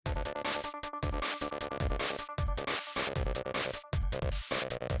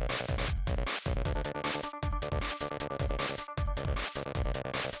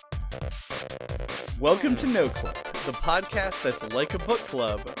Welcome to No Club, the podcast that's like a book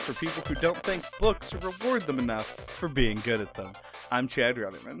club for people who don't think books reward them enough for being good at them. I'm Chad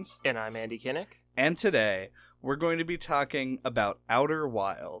Ruthermans. And I'm Andy Kinnick. And today, we're going to be talking about Outer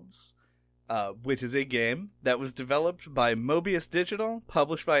Wilds, which is a game that was developed by Mobius Digital,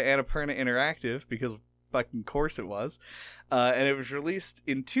 published by Annapurna Interactive, because fucking course it was, and it was released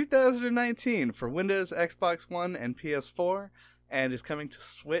in 2019 for Windows, Xbox One, and PS4, and is coming to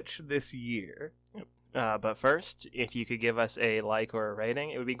Switch this year. But first, if you could give us a like or a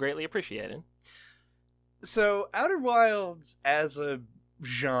rating, it would be greatly appreciated. So, Outer Wilds as a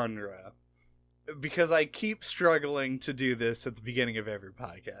genre, because I keep struggling to do this at the beginning of every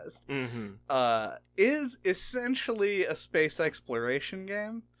podcast, is essentially a space exploration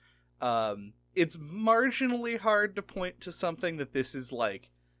game. It's marginally hard to point to something that this is, like,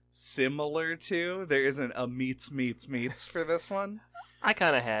 similar to. There isn't a meets for this one. I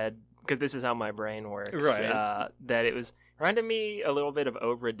kind of had, because this is how my brain works, right? That it was reminded me a little bit of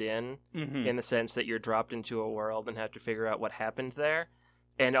Obra Dinn, in the sense that you're dropped into a world and have to figure out what happened there,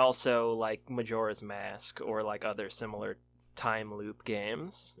 and also like Majora's Mask or like other similar time loop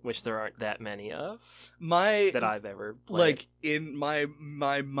games, which there aren't that many of that I've ever played. Like, in my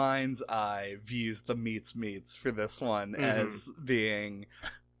mind's eye views the meets for this one as being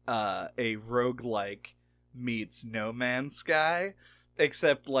a roguelike meets No Man's Sky,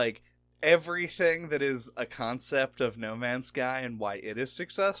 except like everything that is a concept of No Man's Sky and why it is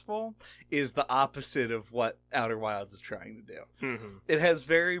successful is the opposite of what Outer Wilds is trying to do. It has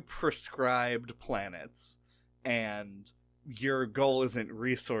very prescribed planets, and your goal isn't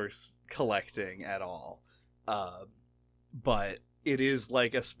resource collecting at all. But it is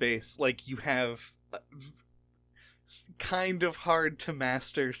like a space, like you have kind of hard to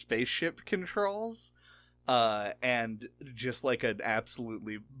master spaceship controls, and just like an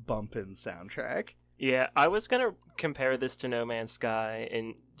absolutely bumpin' soundtrack. Yeah, I was gonna compare this to No Man's Sky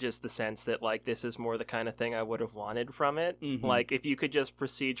in just the sense that, like, this is more the kind of thing I would have wanted from it. Like, if you could just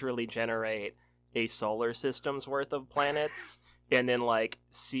procedurally generate a solar system's worth of planets and then, like,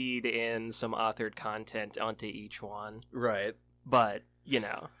 seed in some authored content onto each one. Right. But, you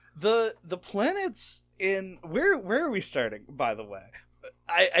know. The planets in... Where are we starting, by the way?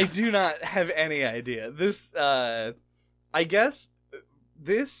 I do not have any idea. This, I guess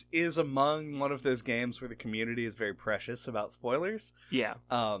this is among one of those games where the community is very precious about spoilers. Yeah.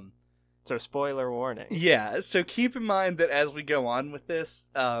 So spoiler warning. Yeah, so keep in mind that as we go on with this,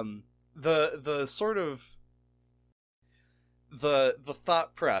 the sort of the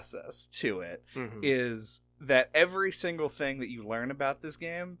thought process to it is that every single thing that you learn about this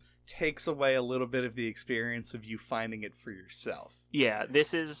game takes away a little bit of the experience of you finding it for yourself. Yeah,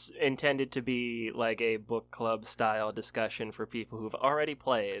 this is intended to be like a book club style discussion for people who've already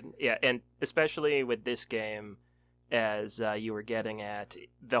played. Yeah, and especially with this game, as you were getting at,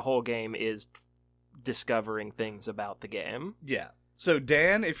 the whole game is discovering things about the game. Yeah. So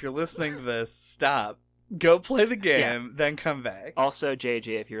Dan, if you're listening to this, stop. Go play the game, then come back. Also,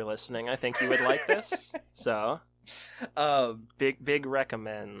 JJ, if you're listening, I think you would like this. So, big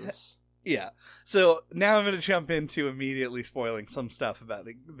recommends. Yeah. So now I'm going to jump into immediately spoiling some stuff about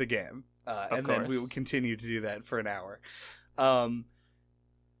the game, and then we will continue to do that for an hour.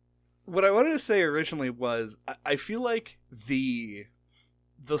 What I wanted to say originally was I feel like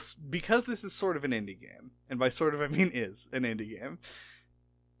because this is sort of an indie game, and by sort of I mean is an indie game,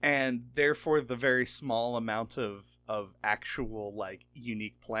 and therefore the very small amount of actual, like,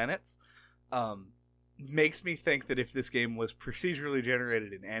 unique planets, makes me think that if this game was procedurally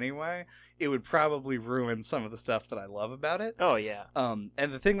generated in any way, it would probably ruin some of the stuff that I love about it. Oh, yeah. And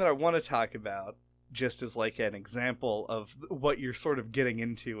the thing that I want to talk about, just as like an example of what you're sort of getting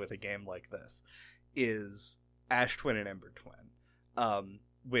into with a game like this, is Ash Twin and Ember Twin,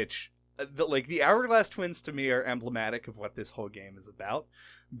 which... the Hourglass Twins to me are emblematic of what this whole game is about,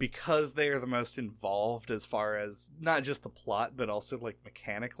 because they are the most involved as far as not just the plot, but also like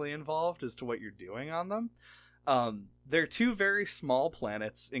mechanically involved as to what you're doing on them. They're two very small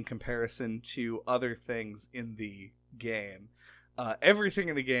planets in comparison to other things in the game. Everything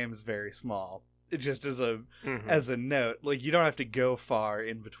in the game is very small. Just as a note, like, you don't have to go far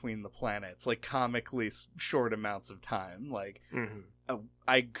in between the planets, like comically short amounts of time. Like,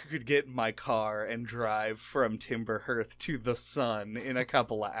 I could get in my car and drive from Timberhearth to the sun in a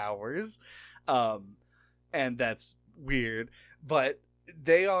couple of hours, and that's weird. But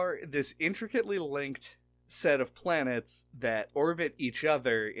they are this intricately linked set of planets that orbit each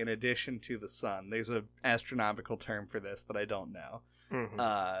other in addition to the sun. There's an astronomical term for this that I don't know.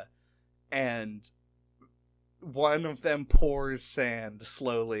 And one of them pours sand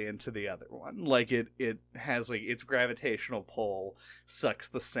slowly into the other one. Like it has like its gravitational pull sucks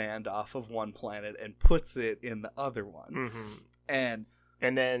the sand off of one planet and puts it in the other one. Mm-hmm.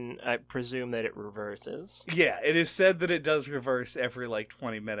 And then I presume that it reverses. Yeah, it is said that it does reverse every like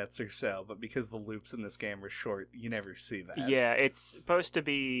 20 minutes or so, but because the loops in this game are short, you never see that. Yeah, it's supposed to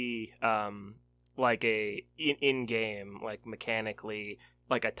be like a in-game, like mechanically,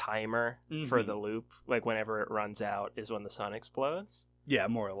 like a timer for the loop. Like whenever it runs out is when the sun explodes. Yeah,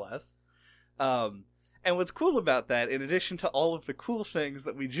 more or less. And what's cool about that, in addition to all of the cool things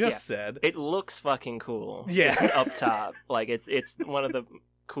that we just said, it looks fucking cool. Yeah, just up top, like it's one of the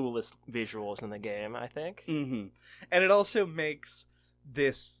coolest visuals in the game, I think. Mm-hmm. And it also makes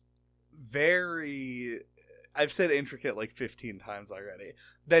this very, I've said intricate like 15 times already.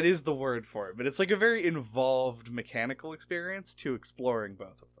 That is the word for it, but it's like a very involved mechanical experience to exploring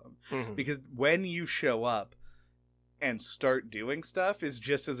both of them. Mm-hmm. Because when you show up and start doing stuff is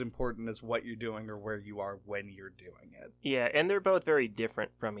just as important as what you're doing or where you are when you're doing it. Yeah, and they're both very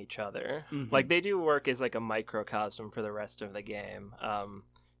different from each other. Mm-hmm. Like, they do work as, like, a microcosm for the rest of the game.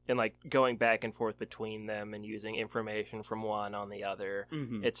 And, like, going back and forth between them and using information from one on the other,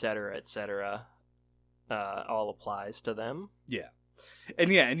 et cetera, all applies to them. Yeah.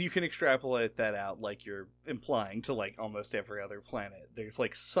 And you can extrapolate that out like you're implying to, like, almost every other planet. There's,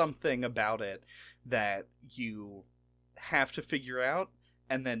 like, something about it that you have to figure out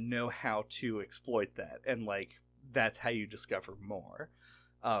and then know how to exploit that, and like that's how you discover more.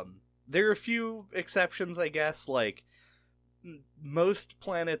 There are a few exceptions, I guess. Like most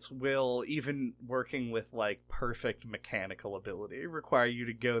planets will, even working with like perfect mechanical ability, require you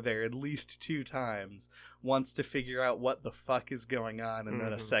to go there at least 2 times, once to figure out what the fuck is going on, and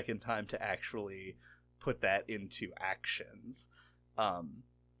then a second time to actually put that into actions.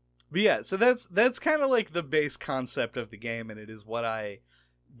 But yeah, so that's kind of like the base concept of the game, and it is what I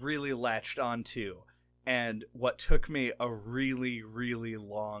really latched onto, and what took me a really, really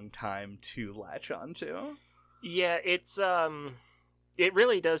long time to latch onto. Yeah, it's it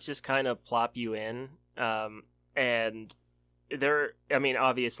really does just kind of plop you in, and there, I mean,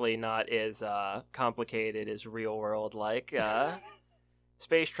 obviously not as complicated as real world like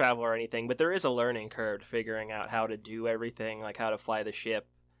space travel or anything, but there is a learning curve to figuring out how to do everything, like how to fly the ship.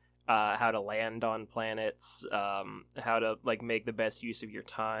 How to land on planets, how to like make the best use of your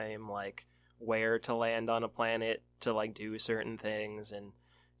time, like where to land on a planet to like do certain things, and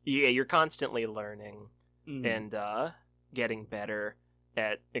yeah, you're constantly learning and getting better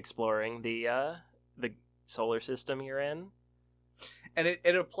at exploring the solar system you're in. And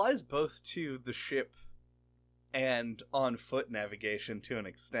it applies both to the ship and on foot navigation to an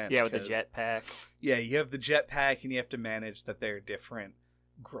extent. Yeah, with the jetpack. Yeah, you have the jetpack, and you have to manage that there are different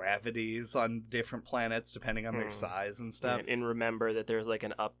gravities on different planets depending on their size and stuff. And remember that there's like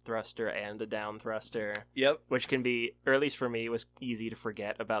an up thruster and a down thruster. Yep. Which can be, or at least for me, it was easy to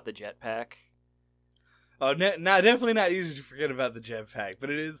forget about the jetpack. Oh, no, definitely not easy to forget about the jetpack, but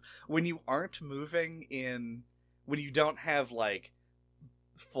it is when you aren't moving in, when you don't have like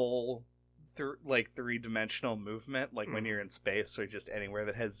full like 3-dimensional movement, like when you're in space or just anywhere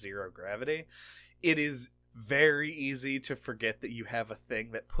that has 0 gravity, it is very easy to forget that you have a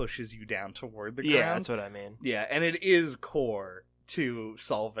thing that pushes you down toward the ground. Yeah, that's what I mean. Yeah, and it is core to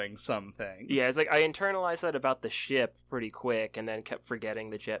solving some things. Yeah, it's like I internalized that about the ship pretty quick, and then kept forgetting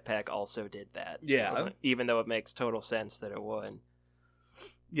the jetpack also did that. Yeah. Even though it makes total sense that it would.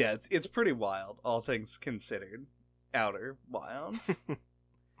 Yeah, it's pretty wild, all things considered. Outer Wilds.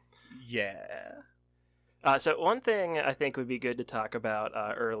 Yeah. So one thing I think would be good to talk about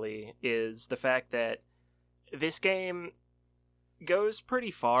early is the fact that this game goes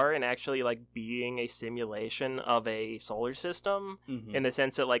pretty far in actually like being a simulation of a solar system, in the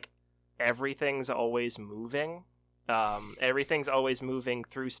sense that like everything's always moving. Everything's always moving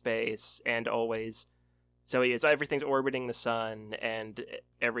through space, and always everything's orbiting the sun, and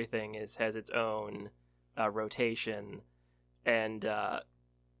everything has its own rotation, and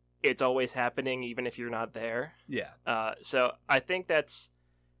it's always happening even if you're not there. Yeah. So I think that's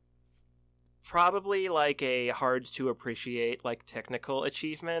probably like a hard to appreciate like technical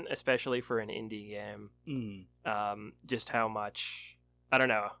achievement, especially for an indie game. Just how much, I don't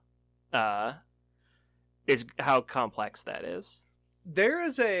know, is how complex that is. There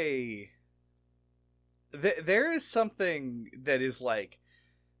is there is something that is like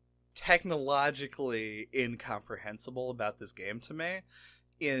technologically incomprehensible about this game to me.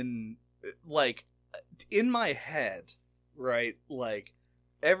 In my head, right? Like,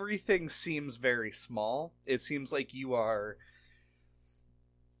 everything seems very small. It seems like you are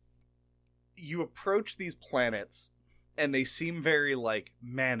you approach these planets and they seem very like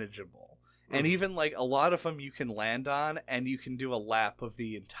manageable. And even like a lot of them you can land on and you can do a lap of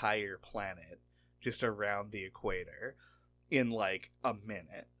the entire planet just around the equator in like a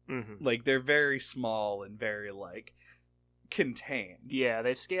minute. Like they're very small and very like contained. Yeah,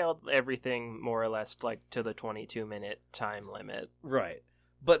 they've scaled everything more or less like to the 22-minute time limit. Right.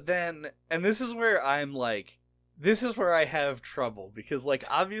 But then, and this is where I'm like, this is where I have trouble because like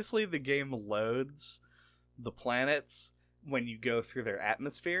obviously the game loads the planets when you go through their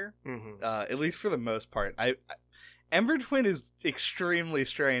atmosphere, at least for the most part. Ember Twin is extremely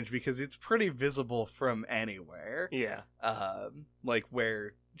strange because it's pretty visible from anywhere. Yeah. Like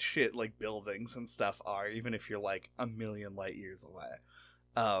where shit like buildings and stuff are, even if you're like a million light years away.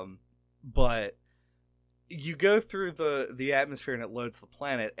 But you go through the atmosphere and it loads the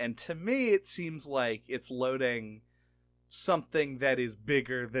planet, and to me it seems like it's loading something that is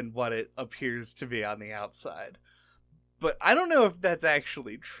bigger than what it appears to be on the outside. But I don't know if that's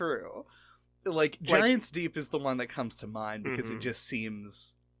actually true. Like, Giant's Deep is the one that comes to mind because it just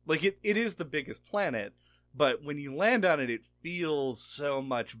seems like it is the biggest planet, but when you land on it, it feels so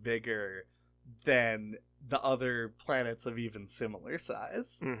much bigger than the other planets of even similar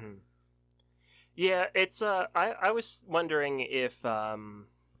size. Yeah, it's I was wondering if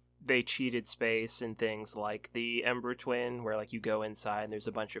they cheated space in things like the Ember Twin, where like you go inside and there's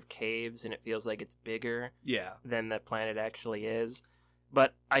a bunch of caves and it feels like it's bigger than the planet actually is.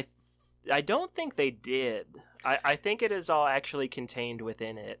 But I don't think they did. I think it is all actually contained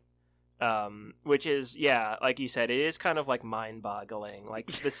within it. Which is, yeah, like you said, it is kind of like mind-boggling. Like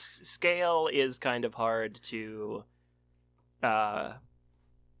the scale is kind of hard to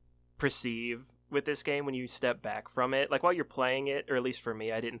perceive with this game when you step back from it. Like while you're playing it, or at least for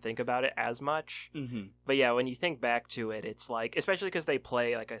me, I didn't think about it as much. But yeah, when you think back to it, it's like, especially because they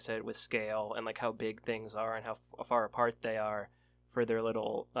play, like I said, with scale and like how big things are and how far apart they are for their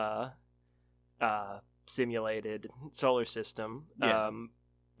little simulated solar system.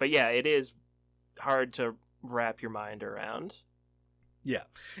 But yeah, it is hard to wrap your mind around. Yeah,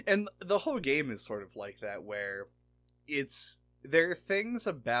 and the whole game is sort of like that, where there are things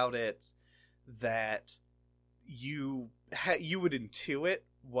about it that you would intuit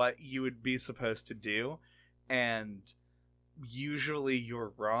what you would be supposed to do, and usually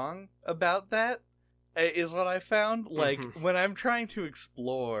you're wrong about that, is what I found. Like, when I'm trying to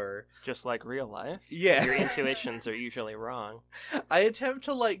explore... Just like real life? Yeah. Your intuitions are usually wrong. I attempt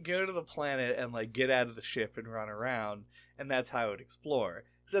to, like, go to the planet and, like, get out of the ship and run around, and that's how I would explore.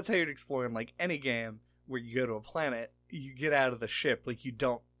 Because that's how you'd explore in, like, any game where you go to a planet, you get out of the ship. Like, you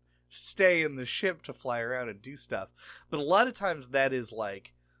don't stay in the ship to fly around and do stuff. But a lot of times that is,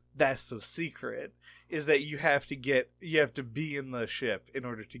 like... That's the secret, is that you have to be in the ship in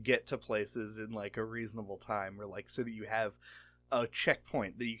order to get to places in like a reasonable time, or like so that you have a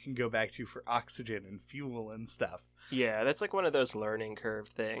checkpoint that you can go back to for oxygen and fuel and stuff. Yeah, that's like one of those learning curve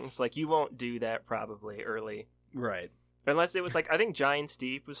things. Like you won't do that probably early. Right. Unless it was like, I think Giant's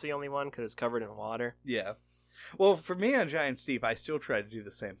Deep was the only one because it's covered in water. Yeah. Well, for me on Giant's Deep, I still tried to do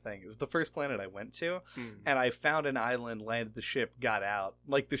the same thing. It was the first planet I went to, and I found an island, landed the ship, got out.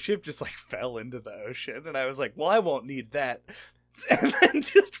 Like, the ship just, like, fell into the ocean, and I was like, well, I won't need that. And then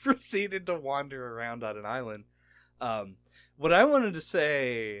just proceeded to wander around on an island. What I wanted to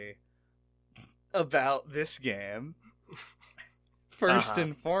say about this game, first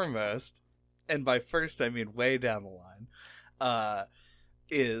and foremost, and by first I mean way down the line,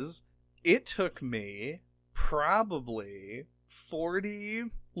 is it took me... probably 40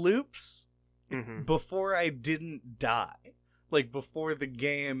 loops before I didn't die. Like, before the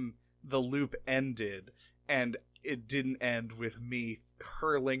loop ended, and it didn't end with me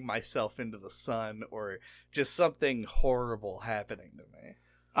hurling myself into the sun or just something horrible happening to me.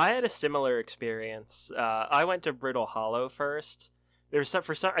 I had a similar experience. I went to Brittle Hollow first. There's some,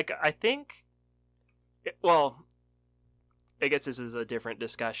 I think, well... I guess this is a different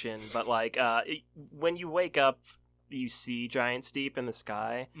discussion, but like when you wake up, you see Giant's Deep in the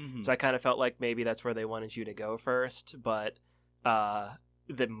sky. So I kind of felt like maybe that's where they wanted you to go first. But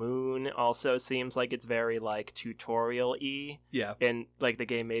the moon also seems like it's very like tutorial-y. Yeah. And like the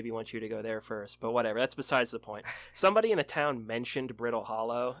game maybe wants you to go there first, but whatever. That's besides the point. Somebody in the town mentioned Brittle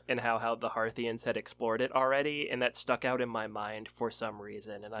Hollow and how the Hearthians had explored it already, and that stuck out in my mind for some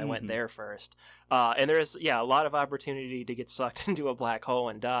reason, and I went there first. And there's, a lot of opportunity to get sucked into a black hole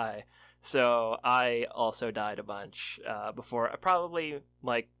and die. So I also died a bunch before, probably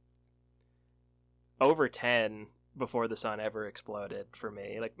like over 10 before the sun ever exploded for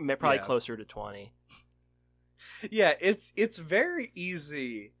me. Like probably closer to 20. Yeah, it's very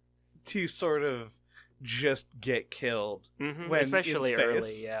easy to sort of just get killed when especially in space.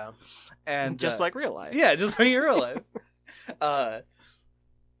 Early, yeah. And just like real life. Yeah, just like real life.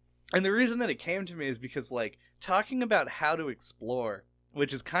 And the reason that it came to me is because, like, talking about how to explore,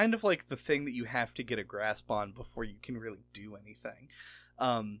 which is kind of like the thing that you have to get a grasp on before you can really do anything,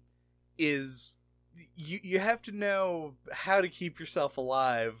 is you have to know how to keep yourself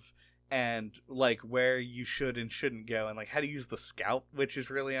alive and, like, where you should and shouldn't go, and, like, how to use the scout, which is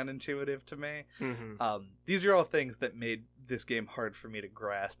really unintuitive to me. These are all things that made this game hard for me to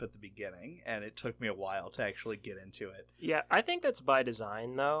grasp at the beginning, and it took me a while to actually get into it. Yeah, I think that's by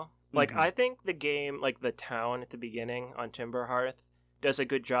design, though. Like, I think the game, like, the town at the beginning on Timberhearth does a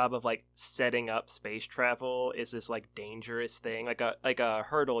good job of, like, setting up space travel is this, like, dangerous thing. Like a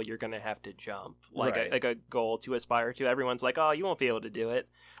hurdle you're gonna have to jump. Like, right. a goal to aspire to. Everyone's like, oh, you won't be able to do it.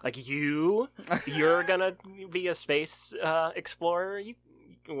 Like, you're gonna be a space explorer?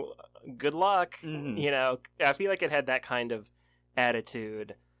 Good luck. You know, I feel like it had that kind of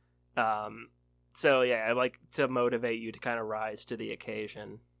attitude. So, yeah, I like to motivate you to kind of rise to the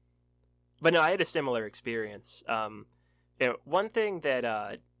occasion. But no, I had a similar experience. One thing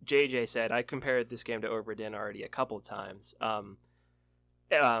that JJ said, I compared this game to Obra Dinn already a couple times. One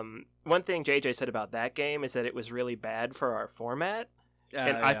thing JJ said about that game is that it was really bad for our format.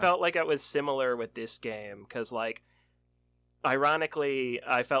 And I felt like it was similar with this game, because, like, ironically,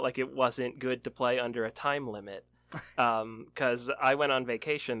 I felt like it wasn't good to play under a time limit. Because I went on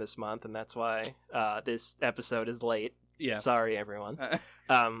vacation this month, and that's why this episode is late. Yeah. Sorry, everyone.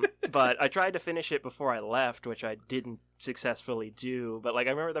 But I tried to finish it before I left, which I didn't successfully do. But, like,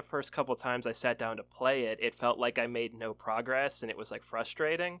 I remember the first couple times I sat down to play it, it felt like I made no progress, and it was, like,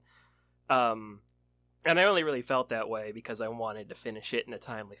 frustrating. And I only really felt that way because I wanted to finish it in a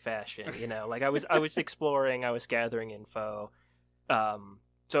timely fashion, you know? Like, I was exploring, I was gathering info.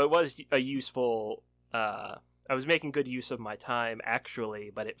 So it was a useful... I was making good use of my time, actually,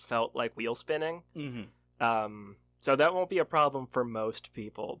 but it felt like wheel spinning. So that won't be a problem for most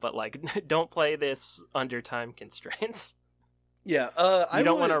people, but, like, don't play this under time constraints. Yeah, you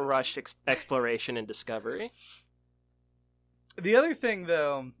don't want to rush exploration and discovery. The other thing,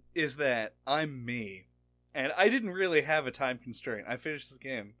 though, is that I'm me, and I didn't really have a time constraint. I finished this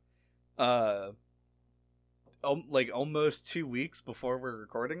game, like, almost 2 weeks before we're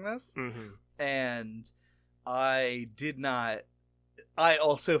recording this, and I did not... I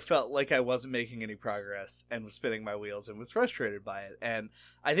also felt like I wasn't making any progress and was spinning my wheels and was frustrated by it. And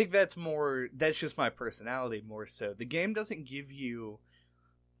I think that's just my personality more so. The game does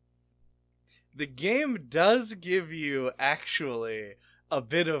give you actually a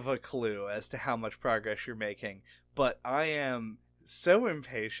bit of a clue as to how much progress you're making, but I am so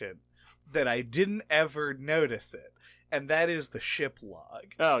impatient that I didn't ever notice it. And that is the ship log.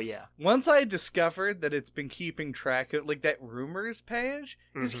 Oh, yeah. Once I discovered that it's been keeping track of, like, that rumors page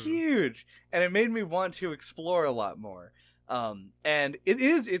is huge. And it made me want to explore a lot more. And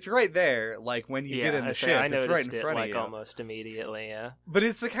it's right there, like, when you get in the ship. It's right in front of you. Almost immediately, yeah. But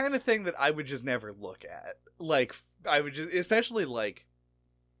it's the kind of thing that I would just never look at. Like, I would just, especially, like,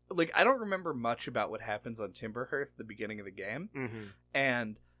 I don't remember much about what happens on Timberhearth at the beginning of the game.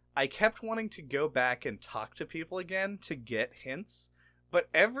 And I kept wanting to go back and talk to people again to get hints, but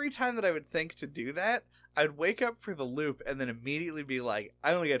every time that I would think to do that, I'd wake up for the loop and then immediately be like,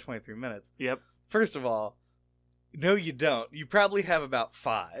 I only got 23 minutes. Yep. First of all, no you don't. You probably have about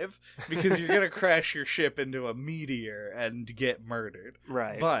 5, because you're going to crash your ship into a meteor and get murdered.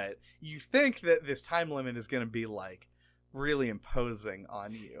 Right. But you think that this time limit is going to be, like, really imposing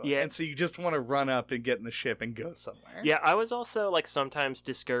on you. Yeah. And so you just want to run up and get in the ship and go somewhere. Yeah, I was also, like, sometimes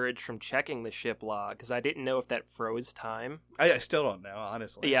discouraged from checking the ship log because I didn't know if that froze time. I still don't know,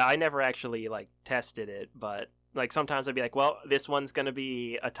 honestly. Yeah, I never actually, like, tested it, but, like, sometimes I'd be like, well, this one's going to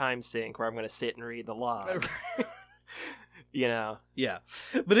be a time sink where I'm going to sit and read the log. You know? Yeah.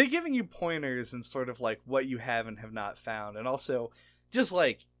 But it giving you pointers and sort of, like, what you have and have not found, and also just,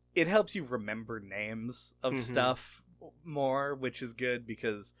 like, it helps you remember names of stuff more, which is good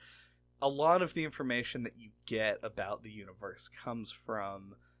because a lot of the information that you get about the universe comes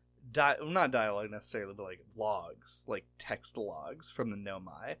from not dialogue necessarily, but, like, logs, like text logs from the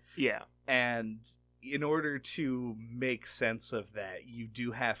Nomai. Yeah. And in order to make sense of that, you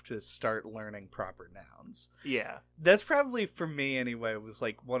do have to start learning proper nouns. Yeah. That's probably, for me anyway, was,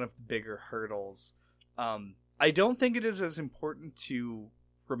 like, one of the bigger hurdles. I don't think it is as important to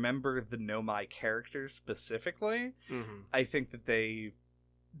remember the Nomai characters specifically. I think that they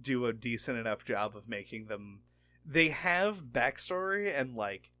do a decent enough job of making them... They have backstory and,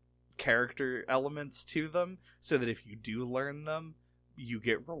 like, character elements to them, so that if you do learn them, you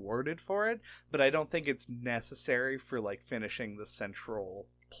get rewarded for it, but I don't think it's necessary for like finishing the central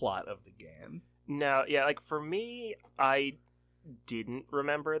plot of the game. No, yeah, like for me, I didn't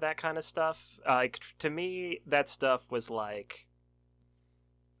remember that kind of stuff. Like to me, that stuff was like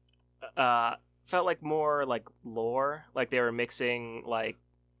felt like more like lore, like they were mixing like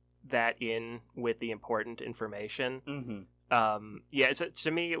that in with the important information. Yeah, so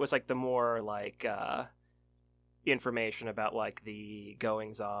to me it was like the more like information about like the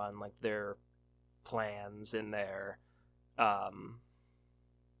goings on, like their plans and their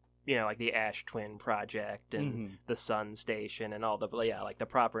you know, like the Ash Twin project and the Sun Station and all the like the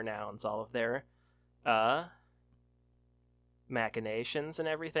proper nouns, all of their machinations and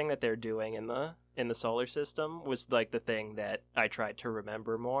everything that they're doing in the solar system was like the thing that I tried to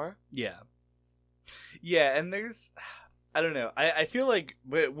remember more. Yeah, and there's, I don't know, I feel like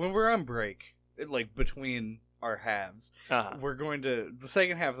when we're on break, like between our halves, we're going to, the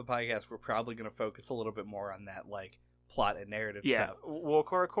second half of the podcast, we're probably going to focus a little bit more on that like plot and narrative stuff. We'll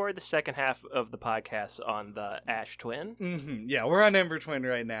record the second half of the podcast on the Ash Twin. Yeah, we're on Ember Twin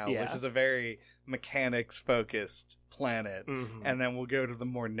right now, which is a very mechanics-focused planet, and then we'll go to the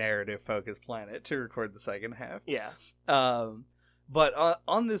more narrative-focused planet to record the second half. Yeah. But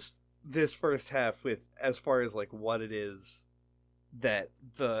on this first half, with as far as like what it is that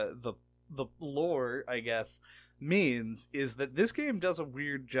the lore, I guess, means, is that this game does a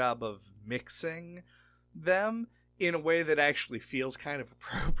weird job of mixing them in a way that actually feels kind of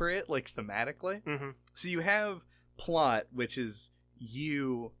appropriate, like thematically. So you have plot, which is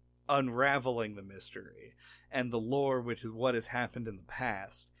you unraveling the mystery, and the lore, which is what has happened in the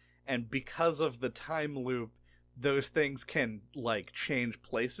past. And because of the time loop, those things can like change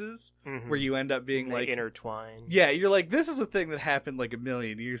places, where you end up being like intertwined. Yeah, you're like, this is a thing that happened like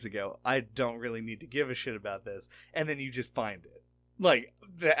 1,000,000 years ago. I don't really need to give a shit about this. And then you just find it. Like,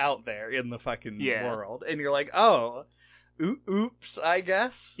 out there in the fucking world. And you're like, oh, oops, I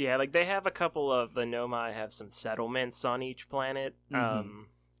guess. Yeah, like, they have a couple of, the Nomai have some settlements on each planet.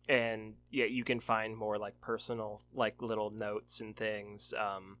 And, yeah, you can find more, like, personal, like, little notes and things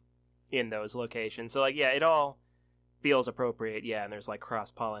in those locations. So, like, yeah, it all feels appropriate, and there's, like,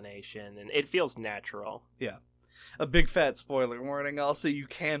 cross-pollination, and it feels natural. Yeah. A big fat spoiler warning, also, you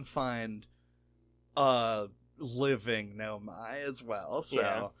can find, living Nomai as well, so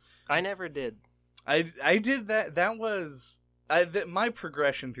yeah. I never did. I did that. That was my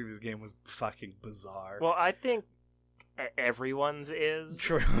progression through this game was fucking bizarre. Well, I think everyone's is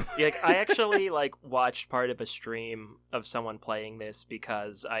true. Like, I actually like watched part of a stream of someone playing this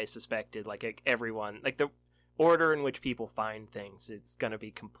because I suspected like everyone, like the order in which people find things, it's gonna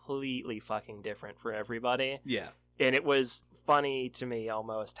be completely fucking different for everybody. Yeah. And it was funny to me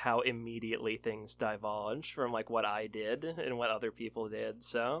almost how immediately things divulged from like what I did and what other people did.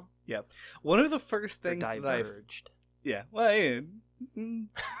 So yeah, one of the first things diverged. Potato.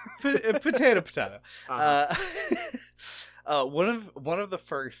 One of the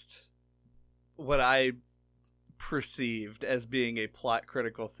first, what I perceived as being a plot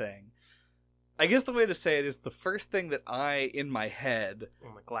critical thing, I guess the way to say it is the first thing that I, in my head,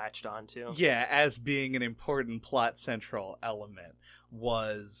 latched onto, as being an important plot central element,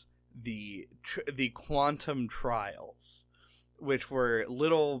 was the quantum trials, which were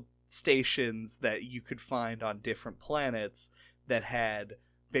little stations that you could find on different planets that had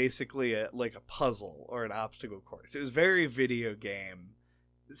basically a puzzle or an obstacle course. It was very video game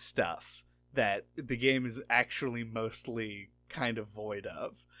stuff that the game is actually mostly kind of void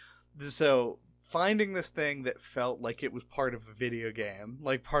of. So finding this thing that felt like it was part of a video game,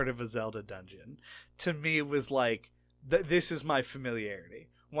 like part of a Zelda dungeon, to me was like, this is my familiarity.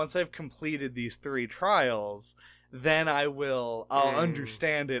 Once I've completed these 3 trials, then I'll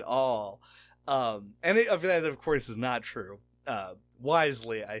understand it all. And that, of course, is not true.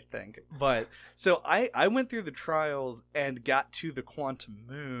 Wisely, I think. But, so I went through the trials and got to the Quantum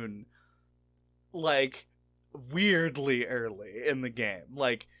Moon, like, weirdly early in the game.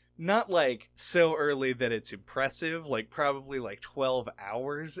 Like, not like so early that it's impressive, like probably like 12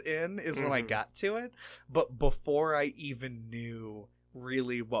 hours in is when I got to it, but before I even knew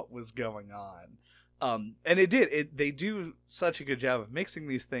really what was going on. And they do such a good job of mixing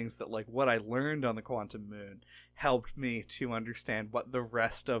these things that like what I learned on the Quantum Moon helped me to understand what the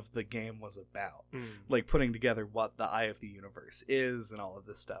rest of the game was about. Like putting together what the Eye of the Universe is and all of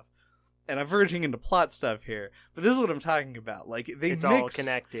this stuff. And I'm verging into plot stuff here, but this is what I'm talking about. Like it's all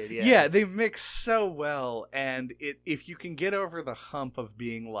connected. Yeah, they mix so well, and if you can get over the hump of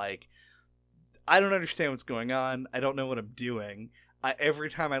being like, I don't understand what's going on, I don't know what I'm doing, every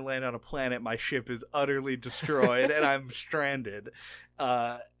time I land on a planet, my ship is utterly destroyed and I'm stranded,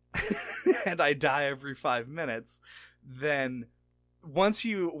 and I die every 5 minutes, then once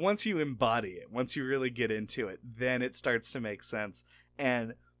you embody it, once you really get into it, then it starts to make sense,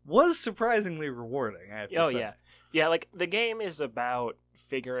 and was surprisingly rewarding, I have to say. Yeah, like, the game is about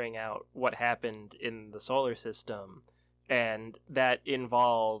figuring out what happened in the solar system, and that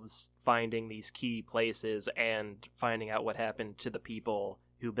involves finding these key places and finding out what happened to the people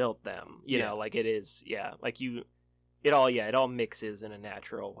who built them. You know, like, it is, like, it all mixes in a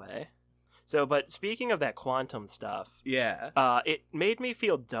natural way. So, but speaking of that quantum stuff, it made me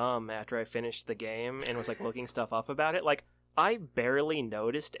feel dumb after I finished the game and was, like, looking stuff up about it. Like, I barely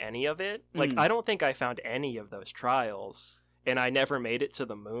noticed any of it. Like, I don't think I found any of those trials, and I never made it to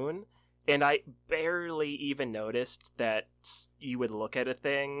the moon. And I barely even noticed that you would look at a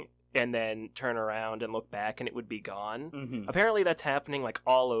thing and then turn around and look back and it would be gone. Mm-hmm. Apparently that's happening, like,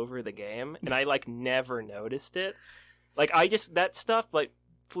 all over the game, and I, like, never noticed it. Like, that stuff, like,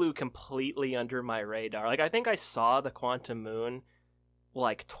 flew completely under my radar. Like, I think I saw the quantum moon,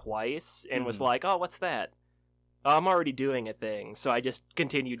 like, twice and was like, oh, what's that? I'm already doing a thing, so I just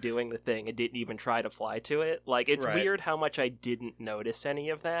continued doing the thing and didn't even try to fly to it. Like, it's weird how much I didn't notice any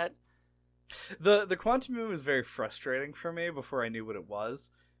of that. The quantum moon was very frustrating for me before I knew what it was,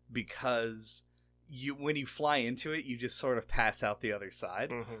 because when you fly into it, you just sort of pass out the other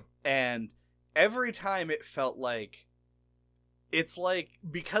side. Mm-hmm. And every time it felt like, it's like,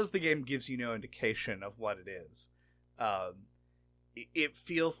 because the game gives you no indication of what it is, it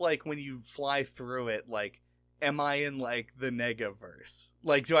feels like when you fly through it, like, am I in, like, the Negaverse?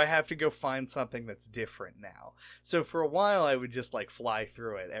 Like, do I have to go find something that's different now? So for a while, I would just, like, fly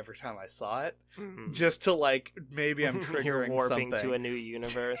through it every time I saw it, just to, like, maybe I'm triggering You're warping something to a new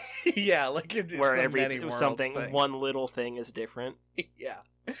universe. Yeah, like, where one little thing is different. Yeah.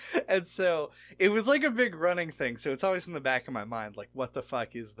 And so it was like a big running thing, so it's always in the back of my mind, like, what the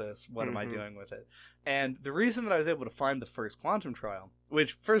fuck is this? What am I doing with it? And the reason that I was able to find the first quantum trial,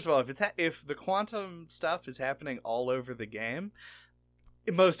 which, first of all, if the quantum stuff is happening all over the game,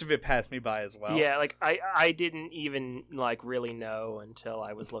 most of it passed me by as well. Yeah, like, I didn't even, like, really know until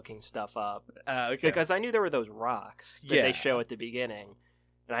I was looking stuff up. Okay. Because I knew there were those rocks that they show at the beginning.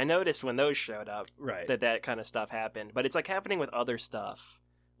 And I noticed when those showed up that kind of stuff happened. But it's, like, happening with other stuff,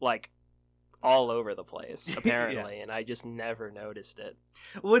 like, all over the place, apparently, and I just never noticed it.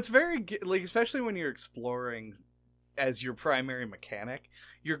 Well, it's very, like, especially when you're exploring as your primary mechanic,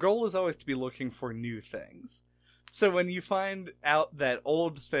 your goal is always to be looking for new things. So when you find out that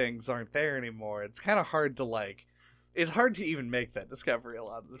old things aren't there anymore, it's kind of hard to, like, it's hard to even make that discovery a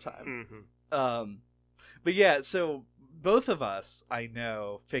lot of the time. Mm-hmm. But yeah, so both of us, I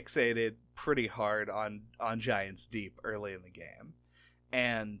know, fixated pretty hard on Giant's Deep early in the game.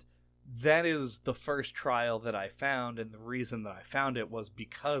 And that is the first trial that I found, and the reason that I found it was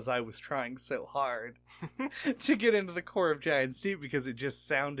because I was trying so hard to get into the core of Giant's Deep, because it just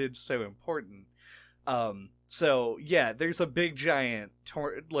sounded so important. So yeah, there's a big giant,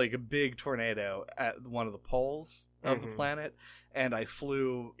 a big tornado at one of the poles of the planet, and I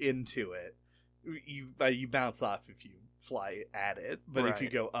flew into it. You bounce off if you fly at it, but if you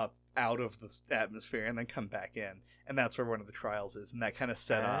go up out of the atmosphere and then come back in, and that's where one of the trials is, and that kind of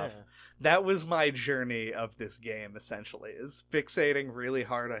set off. That was my journey of this game, essentially, is fixating really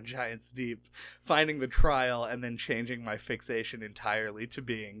hard on Giant's Deep, finding the trial, and then changing my fixation entirely to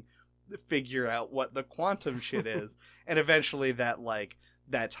being figure out what the quantum shit is. And eventually that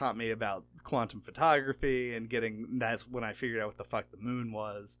taught me about quantum photography, and that's when I figured out what the fuck the moon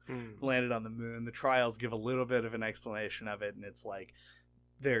was. Landed on the moon. The trials give a little bit of an explanation of it, and it's like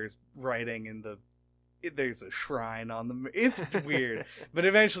there's writing in there's a shrine on the moon. It's weird. But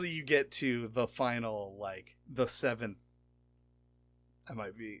eventually you get to the final, like, the seventh, I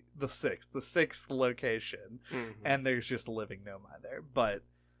might be the sixth location, and there's just a living Nomai there. But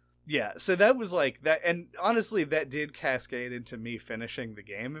yeah, so that was like that, and honestly that did cascade into me finishing the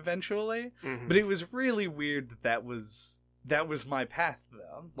game eventually. But it was really weird that was my path,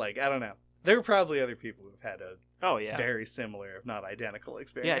 though. Like, I don't know, there were probably other people who've had a very similar, if not identical,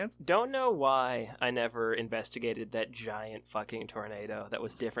 experience. Yeah, don't know why I never investigated that giant fucking tornado that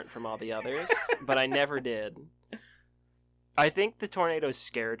was different from all the others, but I never did. I think the tornadoes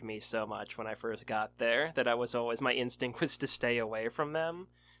scared me so much when I first got there that my instinct was to stay away from them,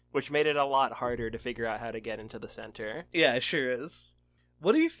 which made it a lot harder to figure out how to get into the center. Yeah, it sure is.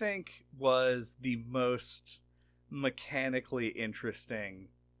 What do you think was the most mechanically interesting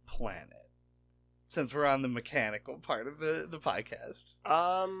planet? Since we're on the mechanical part of the podcast.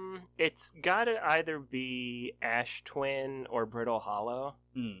 It's gotta either be Ash Twin or Brittle Hollow,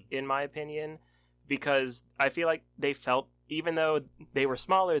 in my opinion, because I feel like they felt, even though they were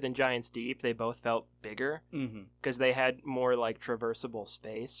smaller than Giants Deep, they both felt bigger, because they had more, like, traversable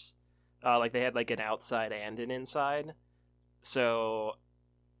space. Like, they had, like, an outside and an inside. So,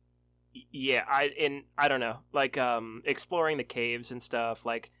 yeah, I don't know, like, exploring the caves and stuff,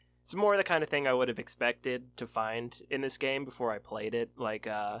 like, it's more the kind of thing I would have expected to find in this game before I played it, like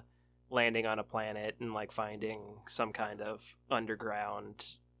landing on a planet and like finding some kind of underground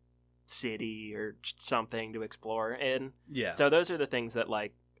city or something to explore in. Yeah. So those are the things that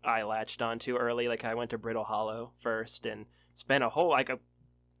like I latched onto early. Like I went to Brittle Hollow first and spent a whole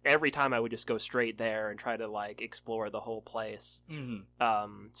every time I would just go straight there and try to like explore the whole place.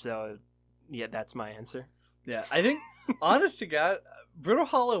 So yeah, that's my answer. Yeah, I think, honest to God, Brittle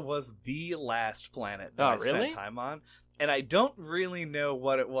Hollow was the last planet that I spent time on, and I don't really know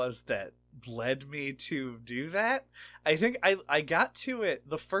what it was that led me to do that. I think I got to it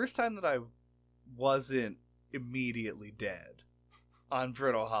the first time that I wasn't immediately dead on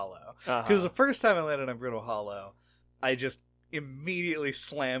Brittle Hollow. Because the first time I landed on Brittle Hollow, I just immediately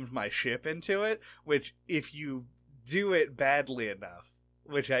slammed my ship into it, which if you do it badly enough,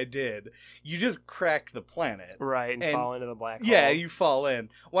 which I did, you just crack the planet. Right, and fall into the black hole. Yeah, you fall in.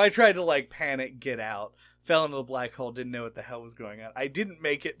 Well, I tried to, like, panic, get out, fell into the black hole, didn't know what the hell was going on. I didn't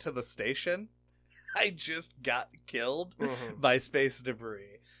make it to the station. I just got killed by space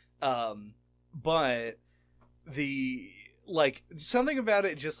debris. But something about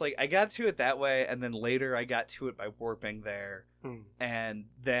it just, like, I got to it that way, and then later I got to it by warping there. And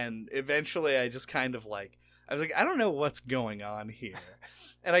then eventually I just kind of, like, I was like, I don't know what's going on here.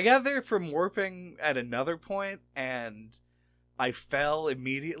 And I got there from warping at another point, and I fell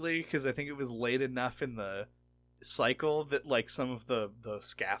immediately because I think it was late enough in the cycle that, like, some of the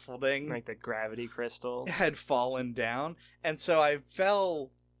scaffolding, like the gravity crystals, had fallen down. And so I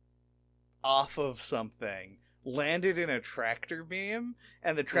fell off of something, landed in a tractor beam,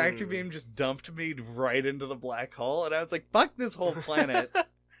 and the tractor beam just dumped me right into the black hole. And I was like, fuck this whole planet.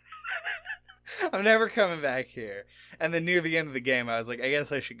 I'm never coming back here. And then near the end of the game, I was like, I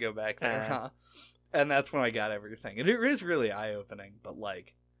guess I should go back there, huh? And that's when I got everything. And it is really eye-opening, but,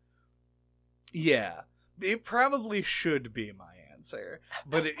 like, yeah, it probably should be my answer.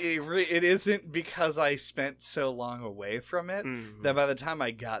 But it isn't, because I spent so long away from it that by the time I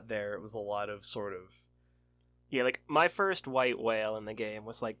got there, it was a lot of sort of... Yeah, like, my first white whale in the game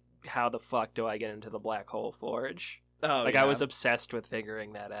was like, how the fuck do I get into the Black Hole Forge? Oh, like, yeah. I was obsessed with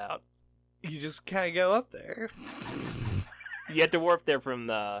figuring that out. You just kind of go up there. You had to warp there from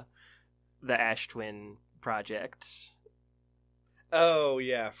the Ash Twin project. Oh,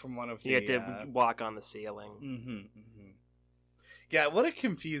 yeah, from one of the... You had to walk on the ceiling. Yeah, what a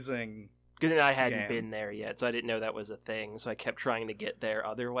confusing... Because I hadn't been there yet, so I didn't know that was a thing, so I kept trying to get there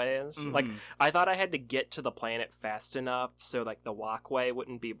other ways. Like, I thought I had to get to the planet fast enough so, like, the walkway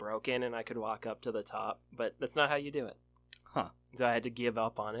wouldn't be broken and I could walk up to the top, but that's not how you do it. Huh. So I had to give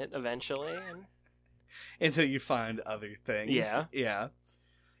up on it eventually. Until you find other things. Yeah. Yeah.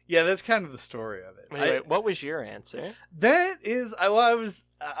 Yeah, that's kind of the story of it. Anyway, what was your answer? That is,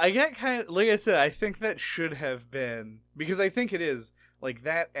 I get kind of, like I said, I think that should have been, because I think it is, like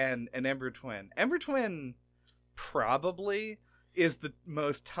that and an Ember Twin. Ember Twin probably is the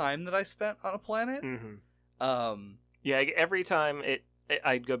most time that I spent on a planet. Yeah, every time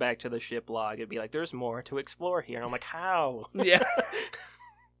I'd go back to the ship log, it'd be like, there's more to explore here. And I'm like, how? Yeah.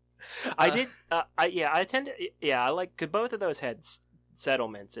 I like, cause both of those had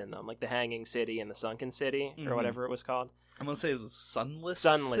settlements in them, like the Hanging City and the Sunken City, or whatever it was called. I'm going to say the Sunless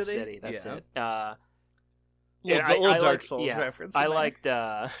City. That's it. Little Dark Souls reference. I liked,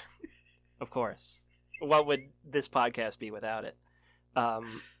 of course. What would this podcast be without it?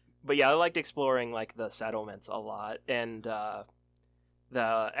 But yeah, I liked exploring, like, the settlements a lot, and,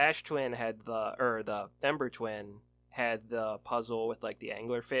 the Ash Twin had the Ember Twin had the puzzle with, like, the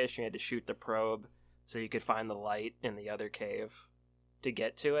anglerfish. You had to shoot the probe so you could find the light in the other cave to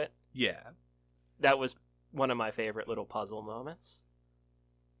get to it. Yeah. That was one of my favorite little puzzle moments.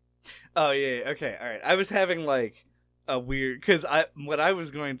 Oh, yeah. Okay, all right. I was having, like, a weird... Because what I was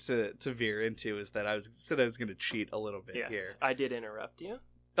going to veer into is that I was going to cheat a little bit here. I did interrupt you.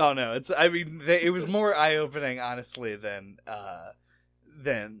 Oh, no. It was more eye-opening, honestly, than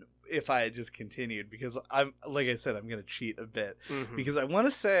if I had just continued, because like I said, I'm going to cheat a bit, because I want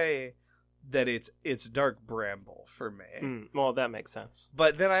to say that it's Dark Bramble for me. Well, that makes sense.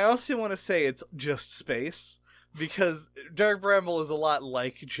 But then I also want to say it's just space, because Dark Bramble is a lot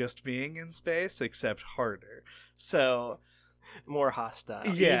like just being in space, except harder. So more hostile.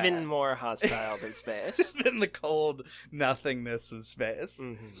 Yeah. Even more hostile than space. than the cold nothingness of space.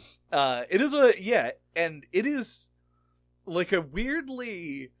 Mm-hmm. It is and it is like a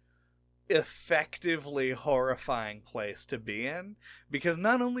weirdly effectively horrifying place to be in, because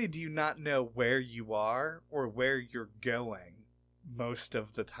not only do you not know where you are or where you're going most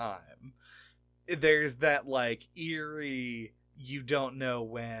of the time, there's that like eerie, you don't know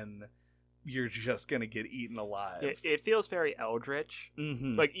when you're just gonna get eaten alive. It feels very eldritch.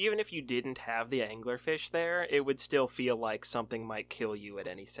 Mm-hmm. Like, even if you didn't have the anglerfish there, it would still feel like something might kill you at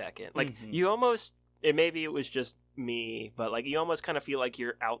any second. Like, you almost, maybe it was just me, but like, you almost kind of feel like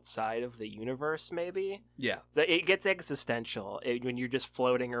you're outside of the universe, maybe. Yeah. So it gets existential when you're just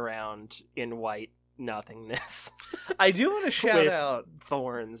floating around in white nothingness. I do want to shout out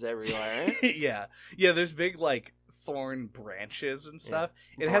thorns everywhere. yeah, there's big like thorn branches and stuff.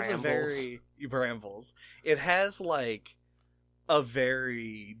 It has a very brambles. It has like a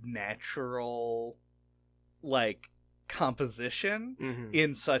very natural like composition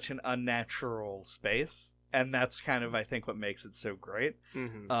in such an unnatural space, and that's kind of, I think, what makes it so great.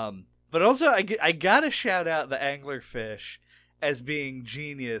 But also I gotta shout out the anglerfish as being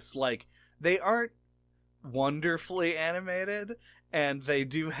genius. Like, they aren't wonderfully animated, and they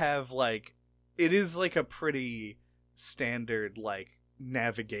do have like, it is like a pretty standard like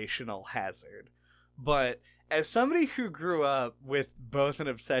navigational hazard, but as somebody who grew up with both an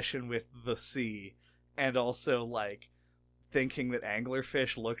obsession with the sea and also like thinking that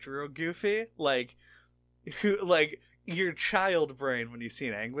anglerfish looked real goofy, like your child brain when you see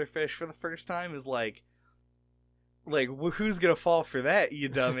an anglerfish for the first time is like who's gonna fall for that, you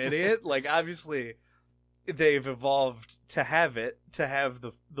dumb idiot? Like, obviously they've evolved to have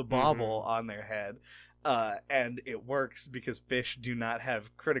the bobble on their head. And it works because fish do not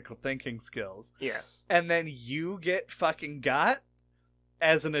have critical thinking skills. Yes. And then you get fucking got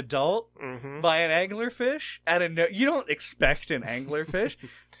as an adult by an anglerfish. You don't expect an anglerfish.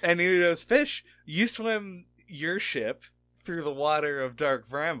 And neither do those fish. You swim your ship through the water of Dark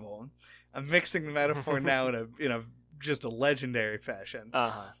Bramble. I'm mixing the metaphor now in a just a legendary fashion.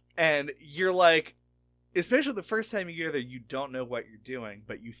 And you're like, especially the first time you go there, you don't know what you're doing,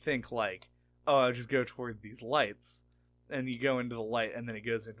 but you think like, oh, I'll just go toward these lights. And you go into the light, and then it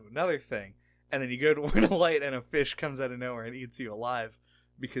goes into another thing. And then you go toward a light, and a fish comes out of nowhere and eats you alive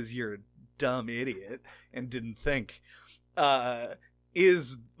because you're a dumb idiot and didn't think.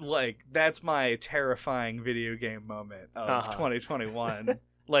 Is like, that's my terrifying video game moment of 2021.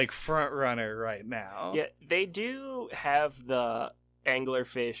 Like, front runner right now. Yeah, they do have the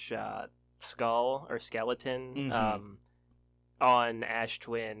anglerfish skull or skeleton on Ash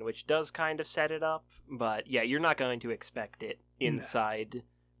Twin, which does kind of set it up, but yeah, you're not going to expect it inside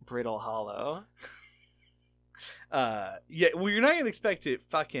Brittle Hollow. Yeah, well, you're not going to expect it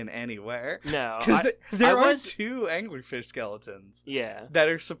fucking anywhere. No. Because there are two anglerfish skeletons that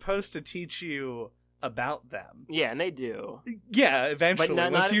are supposed to teach you about them. Yeah, and they do. Yeah, eventually,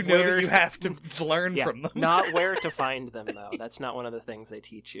 but once you know that you have to learn from them. Not where to find them, though. That's not one of the things they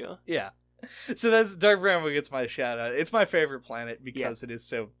teach you. Yeah. So that's Dark Bramble gets my shout out. It's my favorite planet because it is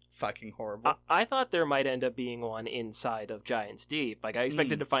so fucking horrible. I thought there might end up being one inside of Giant's Deep. Like, I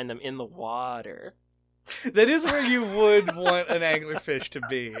expected to find them in the water. That is where you would want an anglerfish to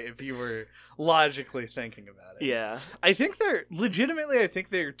be if you were logically thinking about it. Yeah. I think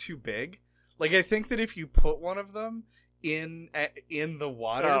they're too big. Like, I think that if you put one of them in the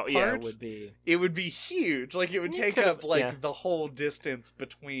water part, it would be huge. Like, it would take up the whole distance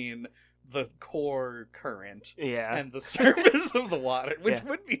between the core current and the surface of the water, which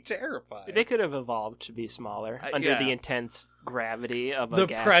would be terrifying. They could have evolved to be smaller under the intense gravity of the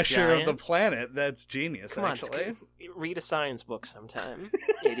gas pressure giant. Of the planet. That's genius. Come actually. On, read a science book sometime,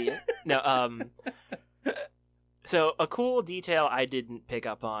 idiot. No, so a cool detail I didn't pick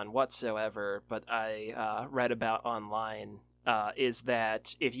up on whatsoever, but I read about online, is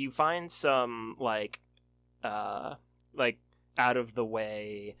that if you find some like out of the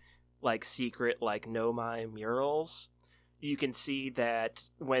way, like secret like Nomai murals, you can see that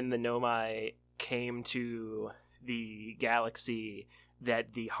when the Nomai came to the galaxy,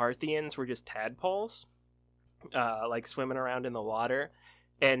 that the Harthians were just tadpoles, like swimming around in the water.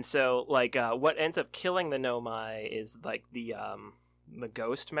 And so, like, what ends up killing the Nomai is, like, the the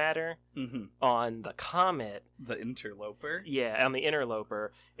ghost matter Mm-hmm. on the comet. The interloper. Yeah, on the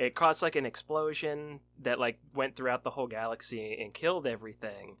interloper, it caused like an explosion that like went throughout the whole galaxy and killed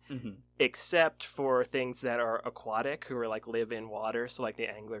everything, Mm-hmm. except for things that are aquatic, who are like live in water, so like the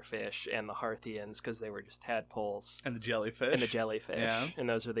anglerfish and the Harthians, because they were just tadpoles, And the jellyfish. and the jellyfish, Yeah. and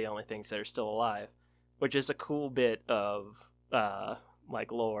those are the only things that are still alive, which is a cool bit of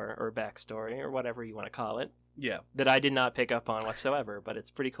like lore or backstory or whatever you want to call it Yeah. that I did not pick up on whatsoever, but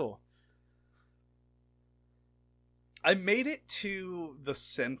it's pretty cool. I made it to the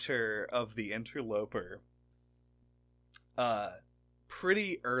center of the interloper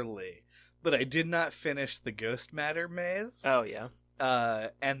pretty early, but I did not finish the ghost matter maze. Oh yeah.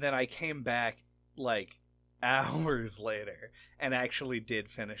 And then I came back like hours later and actually did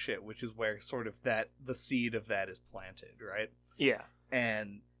finish it, which is where sort of the seed of that is planted, right? Yeah.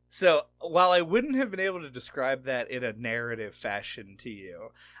 And so, while I wouldn't have been able to describe that in a narrative fashion to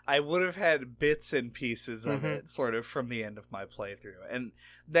you, I would have had bits and pieces of it sort of from the end of my playthrough. And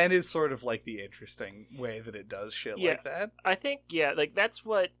that is sort of like the interesting way that it does shit like that. I think, like, that's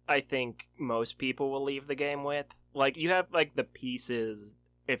what I think most people will leave the game with. Like, you have, like, the pieces,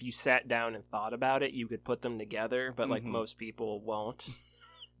 if you sat down and thought about it, you could put them together, but, like, most people won't.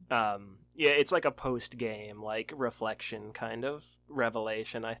 It's like a post-game, like, reflection kind of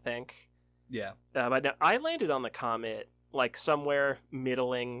revelation, I think. Yeah. But now, I landed on the comet, like, somewhere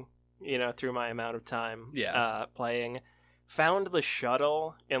middling, through my amount of time playing. Found the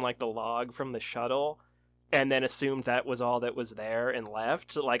shuttle and, like, the log from the shuttle, and then assumed that was all that was there and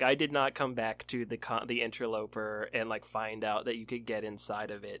left. Like, I did not come back to the interloper and, like, find out that you could get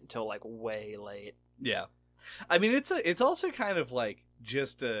inside of it until, like, way late. Yeah. I mean, it's also kind of like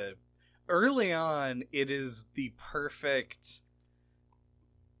just early on, it is the perfect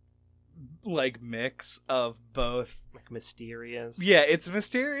like mix of both, like, mysterious. Yeah, it's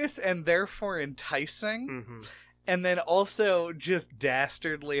mysterious and therefore enticing, and then also just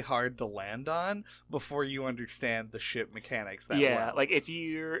dastardly hard to land on before you understand the ship mechanics that well. Like if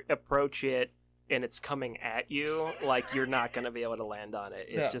you approach it and it's coming at you, like, you're not going to be able to land on it.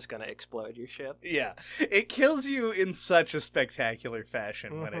 It's just going to explode your ship. Yeah. It kills you in such a spectacular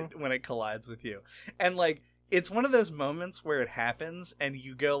fashion when it collides with you. And, like, it's one of those moments where it happens and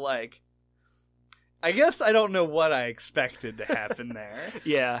you go, like, I guess I don't know what I expected to happen there.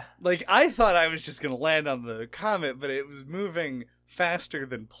 Yeah. Like, I thought I was just going to land on the comet, but it was moving faster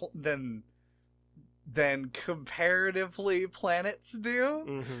than comparatively planets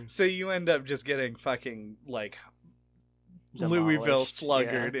do. So you end up just getting fucking, like, Louisville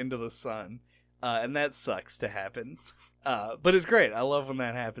sluggered into the sun. And that sucks to happen. But it's great. I love when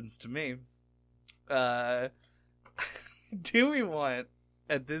that happens to me. Do we want,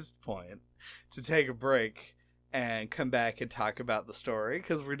 at this point, to take a break and come back and talk about the story?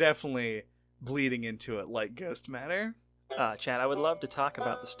 Because we're definitely bleeding into it like Ghost Matter. Chad, I would love to talk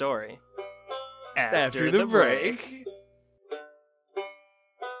about the story. After the break.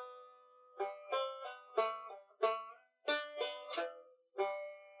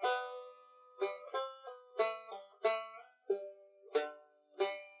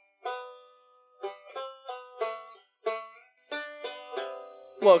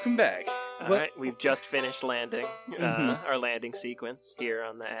 Welcome back. All right, we've just finished landing our landing sequence here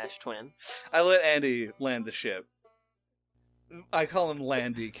on the Ash Twin. I let Andy land the ship. I call him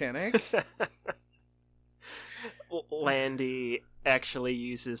Landy Kennick. Landy actually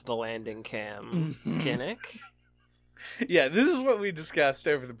uses the landing cam. Kinnick? Yeah, this is what we discussed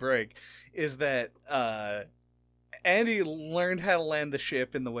over the break, is that Andy learned how to land the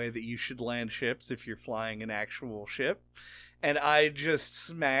ship in the way that you should land ships if you're flying an actual ship. And I just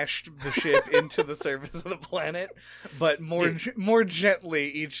smashed the ship into the surface of the planet, but more gently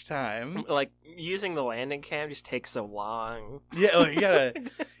each time. Like, using the landing cam just takes so long. Yeah, you gotta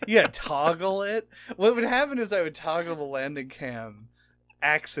toggle it. What would happen is I would toggle the landing cam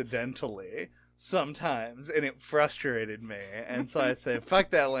accidentally sometimes, and it frustrated me. And so I said,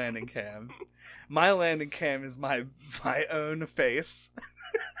 fuck that landing cam. My landing cam is my own face.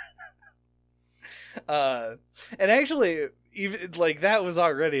 And actually, even like that was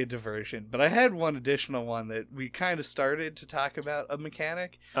already a diversion, but I had one additional one that we kind of started to talk about a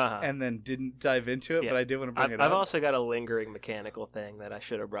mechanic and then didn't dive into it, but I did want to bring it up. I've also got a lingering mechanical thing that I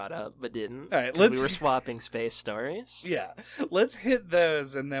should have brought up but didn't. All right, we were swapping space stories. Yeah, let's hit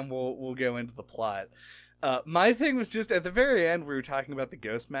those and then we'll go into the plot. My thing was just at the very end we were talking about the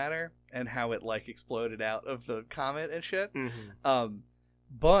ghost matter and how it like exploded out of the comet and shit.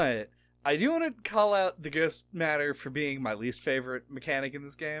 But I do want to call out the ghost matter for being my least favorite mechanic in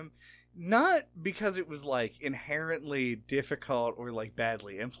this game. not because it was like inherently difficult or like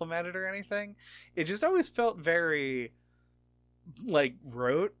badly implemented or anything. It just always felt very like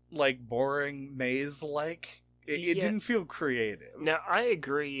rote, like boring maze like. It didn't feel creative. Now, I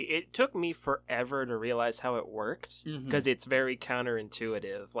agree. It took me forever to realize how it worked because it's very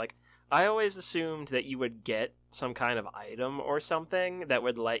counterintuitive. Like, I always assumed that you would get some kind of item or something that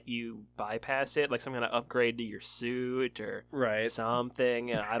would let you bypass it, like some kind of upgrade to your suit or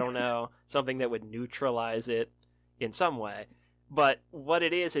something. I don't know. Something that would neutralize it in some way. But what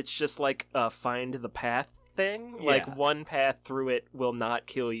it is, it's just like a find the path thing. Yeah. Like, one path through it will not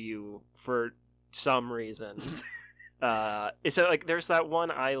kill you for some reason. So, like, there's that one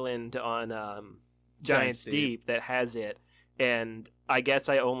island on Giant's Deep that has it. And I guess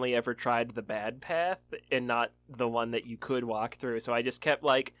I only ever tried the bad path and not the one that you could walk through. So I just kept,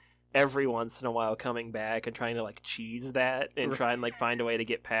 like, every once in a while coming back and trying to, like, cheese that and try and, like, find a way to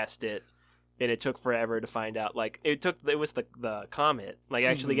get past it. And it took forever to find out. Like, it was the comet. Like,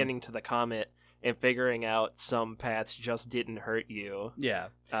 actually getting to the comet and figuring out some paths just didn't hurt you. Yeah.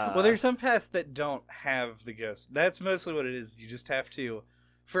 Well, there's some paths that don't have the ghost. That's mostly what it is. You just have to,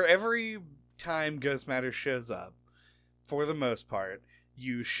 for every time Ghost Matter shows up, for the most part,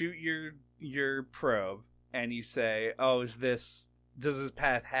 you shoot your probe and you say, "Oh, does this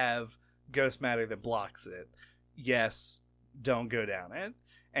path have ghost matter that blocks it?" Yes, don't go down it.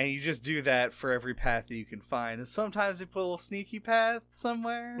 And you just do that for every path that you can find. And sometimes they put a little sneaky path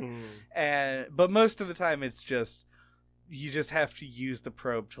somewhere, but most of the time it's just you just have to use the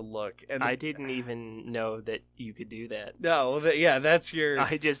probe to look. And I didn't even know that you could do that. No, that's your.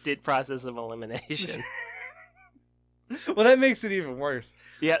 I just did process of elimination. Well, that makes it even worse.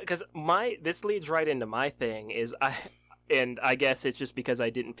 Yeah, because this leads right into my thing is and I guess it's just because I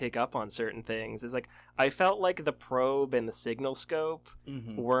didn't pick up on certain things. Is like I felt like the probe and the signal scope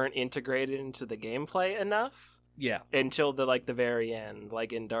weren't integrated into the gameplay enough. Yeah. Until the very end,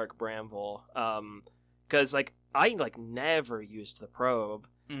 like in Dark Bramble, because like I never used the probe.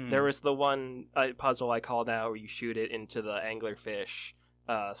 There was the one puzzle I called out where you shoot it into the anglerfish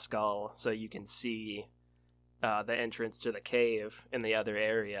skull, so you can see the entrance to the cave in the other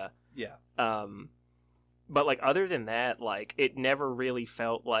area. Yeah. But like other than that, like it never really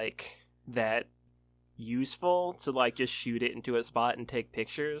felt like that useful to like just shoot it into a spot and take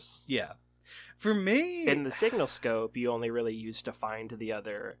pictures. Yeah. For me, in the signal scope, you only really used to find the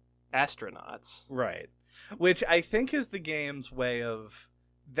other astronauts. Right. Which I think is the game's way of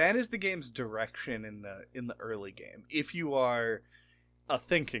that is the game's direction in the early game. If you are a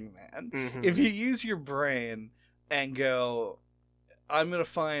thinking man, if you use your brain and go, I'm gonna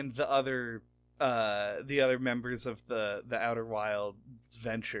find the other members of the Outer Wilds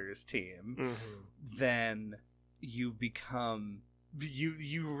Ventures team, then you become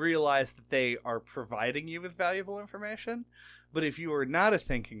you realize that they are providing you with valuable information. But if you are not a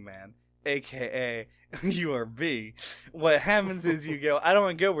thinking man, aka you are B, what happens is you go, I don't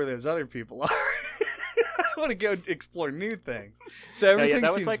want to go where those other people are. I want to go explore new things. So everything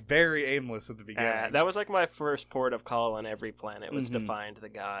seems very aimless at the beginning. That was like my first port of call on every planet was to find the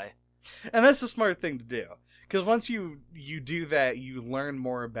guy. And that's a smart thing to do. Because once you do that, you learn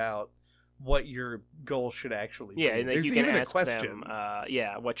more about what your goal should actually be. Yeah, and there's you can even ask a question.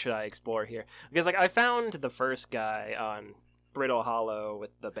 Them, what should I explore here? Because like I found the first guy on Brittle Hollow with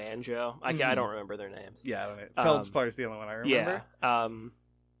the banjo. I don't remember their names. Yeah, I don't know. Feldspar the only one I remember. Yeah.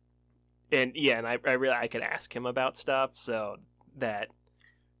 And I could ask him about stuff, so that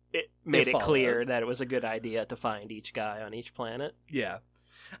it made it clear that it was a good idea to find each guy on each planet. Yeah.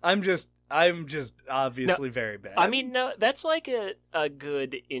 I'm just obviously very bad. I mean, no, that's like a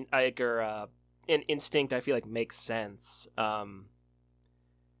good an instinct. I feel like makes sense.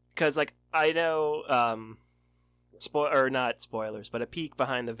 Because like I know, not spoilers, but a peek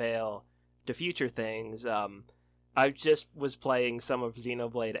behind the veil to future things. I just was playing some of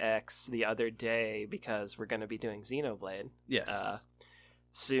Xenoblade X the other day because we're going to be doing Xenoblade. Yes.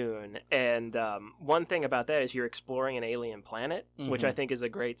 Soon. And one thing about that is you're exploring an alien planet, which I think is a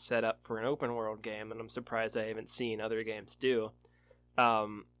great setup for an open world game, and I'm surprised I haven't seen other games do.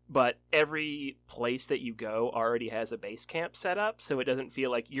 But every place that you go already has a base camp set up, so it doesn't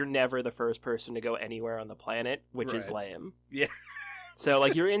feel like you're never the first person to go anywhere on the planet, which is lame. Yeah. So,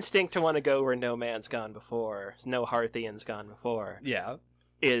 like, your instinct to want to go where no man's gone before, no Hearthian's gone before,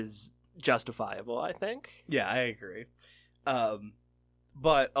 is justifiable, I think. Yeah, I agree.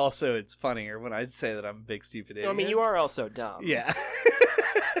 But also, it's funnier when I'd say that I'm a big stupid idiot. I mean, you are also dumb. Yeah.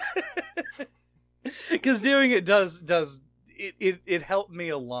 Because doing it it helped me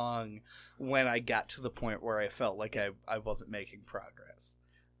along when I got to the point where I felt like I wasn't making progress.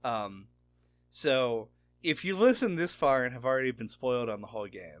 So if you listen this far and have already been spoiled on the whole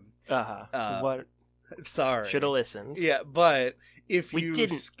game, what? Sorry, should have listened. Yeah, but if we you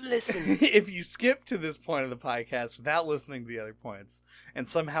didn't listen, if you skip to this point of the podcast without listening to the other points and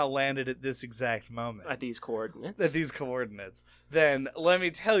somehow landed at this exact moment at these coordinates, then let me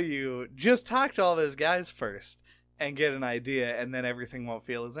tell you, just talk to all those guys first and get an idea, and then everything won't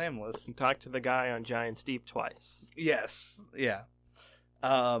feel as aimless. And talk to the guy on Giant's Deep twice. Yes, yeah.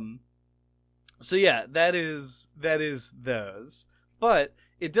 So yeah, that is those, but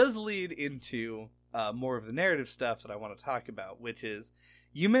it does lead into more of the narrative stuff that I want to talk about, which is,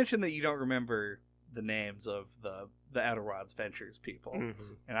 you mentioned that you don't remember the names of the Outer Wilds Ventures people,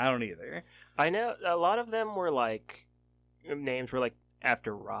 and I don't either. I know a lot of them were like, names were like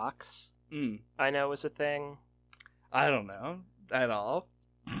after rocks. I know was a thing. I don't know at all.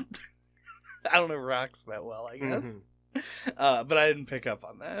 I don't know rocks that well, I guess. But I didn't pick up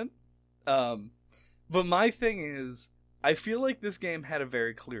on that. But my thing is, I feel like this game had a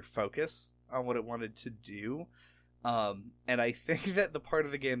very clear focus on what it wanted to do, and I think that the part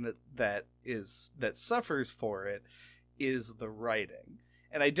of the game that suffers for it is the writing.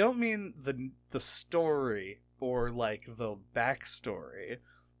 And I don't mean the story or like the backstory.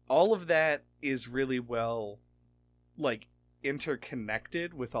 All of that is really well like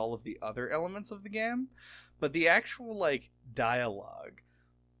interconnected with all of the other elements of the game, but the actual like dialogue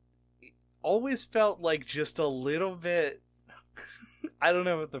always felt like just a little bit I don't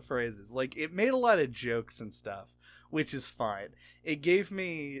know what the phrase is. Like, it made a lot of jokes and stuff, which is fine. It gave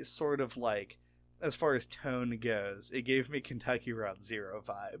me sort of like, as far as tone goes, it gave me Kentucky Route Zero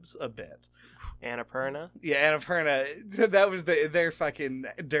vibes a bit. Annapurna? Yeah, Annapurna. That was their fucking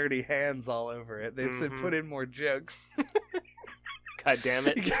dirty hands all over it. They said put in more jokes. God damn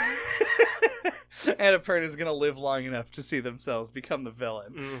it. Annapurna's gonna live long enough to see themselves become the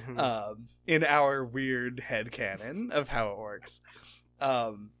villain. In our weird headcanon of how it works.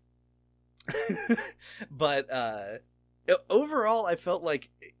 But overall, I felt like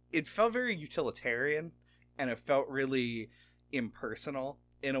it felt very utilitarian, and it felt really impersonal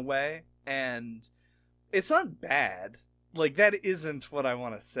in a way, and it's not bad. Like, that isn't what I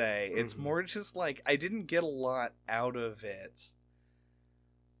want to say. It's more just like, I didn't get a lot out of it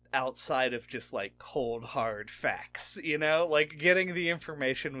outside of just like cold hard facts, you know? Like, getting the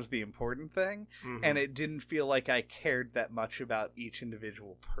information was the important thing, and it didn't feel like I cared that much about each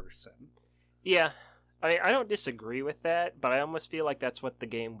individual person. Yeah, I don't disagree with that, but I almost feel like that's what the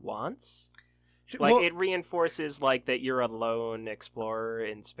game wants. Like, it reinforces like that you're a lone explorer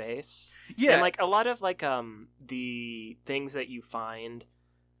in space. Yeah, and like a lot of like the things that you find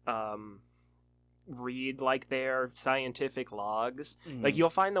read like their scientific logs. Like, you'll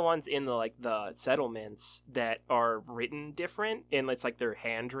find the ones in the settlements that are written different, and it's like they're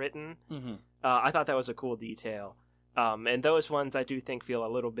handwritten. I thought that was a cool detail, and those ones I do think feel a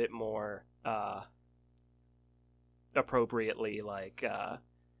little bit more appropriately like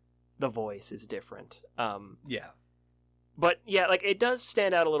the voice is different. But yeah, like, it does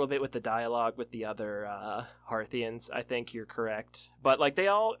stand out a little bit with the dialogue with the other Harthians. I think you're correct, but like they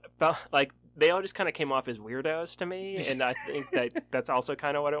all just kind of came off as weirdos to me, and I think that's also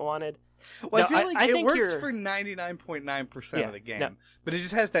kind of what it wanted. Well, no, I feel like it works for 99.9% of the game, but it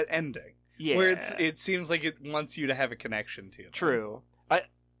just has that ending where it seems like it wants you to have a connection to it. True.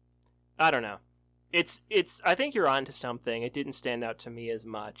 I don't know. It's. I think you're onto something. It didn't stand out to me as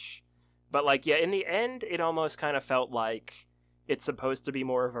much. But, like, yeah, in the end, it almost kind of felt like it's supposed to be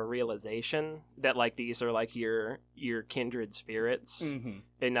more of a realization that, like, these are, like, your kindred spirits,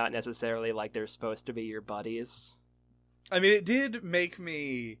 and not necessarily, like, they're supposed to be your buddies. I mean, it did make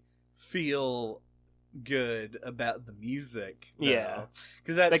me feel good about the music, though. Yeah.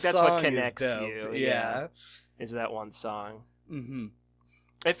 Because that's what connects you. Yeah. Is that one song.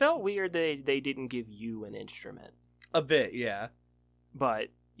 It felt weird they didn't give you an instrument. A bit, yeah. But,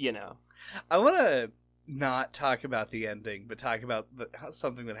 you know. I want to not talk about the ending, but talk about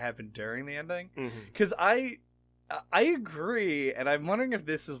something that happened during the ending. Because I agree, and I'm wondering if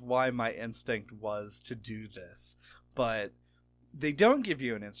this is why my instinct was to do this. But they don't give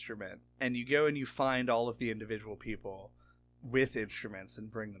you an instrument, and you go and you find all of the individual people with instruments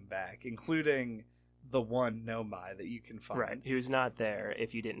and bring them back, including the one Nomai that you can find. Right, who's not there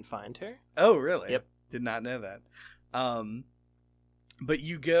if you didn't find her. Oh, really? Yep. Did not know that. But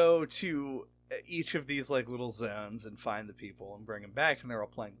you go to each of these like little zones and find the people and bring them back, and they're all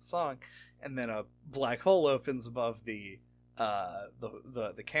playing the song, and then a black hole opens above the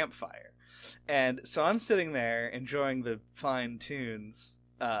campfire, and so I'm sitting there enjoying the fine tunes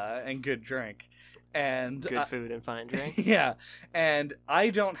and good drink, and good food and fine drink. Yeah, and I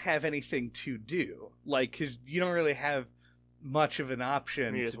don't have anything to do, like, because you don't really have much of an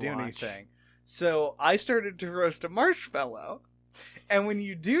option to do anything. So I started to roast a marshmallow, and when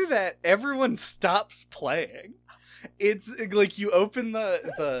you do that, everyone stops playing. It's like you open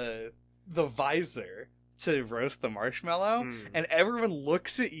the visor to roast the marshmallow, and everyone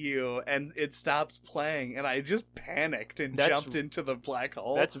looks at you, and it stops playing, and I just panicked and jumped into the black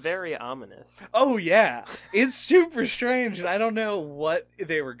hole. That's very ominous. Oh, yeah. It's super strange, and I don't know what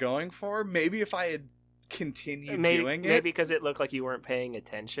they were going for. Maybe if I had continued doing it. Maybe because it looked like you weren't paying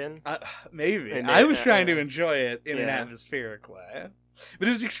attention. Maybe. I was trying to enjoy it in an atmospheric way. But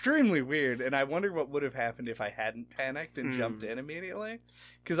it was extremely weird, and I wonder what would have happened if I hadn't panicked and jumped in immediately.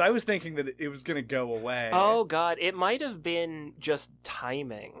 Because I was thinking that it was going to go away. Oh, God. It might have been just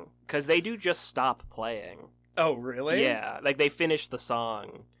timing. Because they do just stop playing. Oh, really? Yeah. Like, they finish the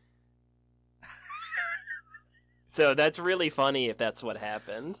song. So that's really funny if that's what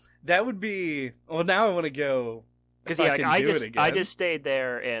happened. That would be... Well, now I want to go... Because I just stayed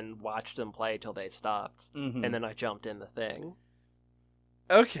there and watched them play till they stopped. And then I jumped in the thing.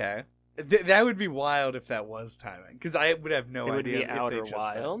 Okay. That would be wild if that was timing, because I would have no idea. It would be outer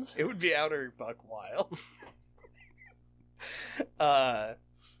wild. It would be outer buck wild. But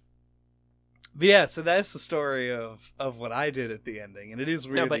yeah, so that's the story of what I did at the ending, and it is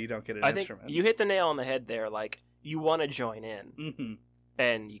weird that you don't get an instrument. You hit the nail on the head there. Like, you want to join in,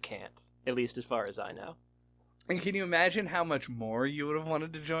 and you can't, at least as far as I know. And can you imagine how much more you would have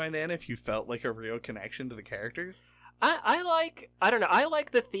wanted to join in if you felt like a real connection to the characters? I like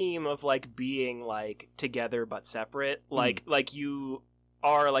the theme of, like, being, like, together but separate. Like you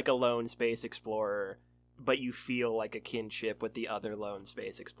are, like, a lone space explorer, but you feel like a kinship with the other lone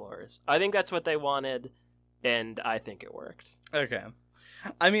space explorers. I think that's what they wanted, and I think it worked. Okay.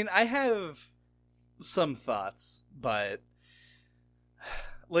 I mean, I have some thoughts, but...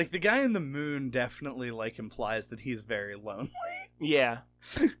 Like, the guy in the moon definitely, like, implies that he's very lonely. Yeah.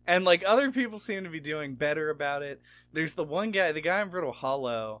 And, like, other people seem to be doing better about it. There's the one guy, the guy in Brittle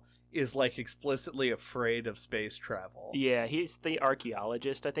Hollow is, like, explicitly afraid of space travel. Yeah, he's the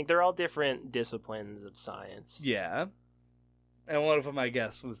archaeologist. I think they're all different disciplines of science. Yeah. And one of them, I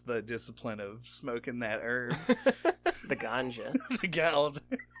guess, was the discipline of smoking that herb. The ganja. The gold.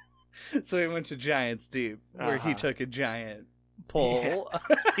 So he went to Giant's Deep, where he took a giant pull.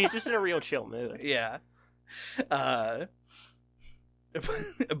 Yeah. He's just in a real chill mood. Yeah. But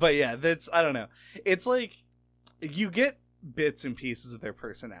yeah, that's, I don't know. It's like, you get bits and pieces of their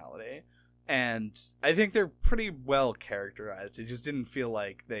personality, and I think they're pretty well characterized. It just didn't feel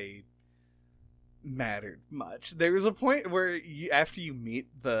like they mattered much. There was a point where after you meet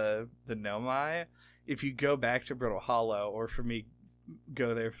the Nomai, if you go back to Brittle Hollow, or for me,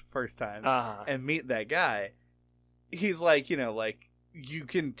 go there first time, and meet that guy, he's like, you know, like, you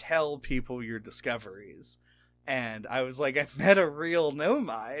can tell people your discoveries. And I was like, I met a real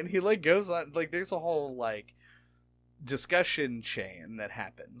Nomai. And he, like, goes on, like, there's a whole, like, discussion chain that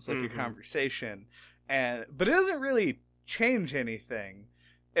happens, like, a conversation. But it doesn't really change anything.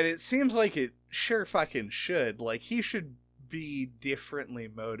 And it seems like it sure fucking should. Like, he should be differently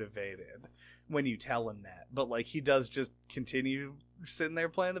motivated when you tell him that. But, like, he does just continue sitting there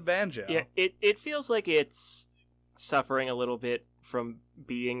playing the banjo. Yeah, it feels like it's suffering a little bit from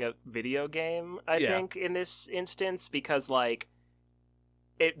being a video game, I think, in this instance, because, like,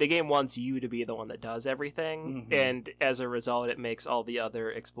 the game wants you to be the one that does everything, and as a result, it makes all the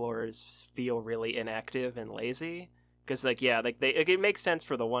other explorers feel really inactive and lazy. Because, like, yeah, like, it makes sense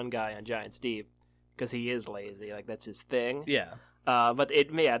for the one guy on Giant's Deep, because he is lazy, like, that's his thing. Yeah. But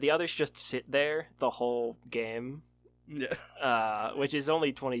the others just sit there the whole game. Yeah. Which is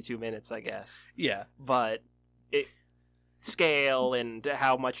only 22 minutes, I guess. Yeah. But scale and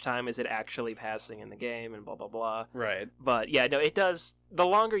how much time is it actually passing in the game and blah blah blah. Right. But yeah, no, it does. The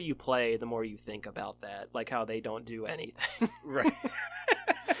longer you play, the more you think about that, like how they don't do anything. Right.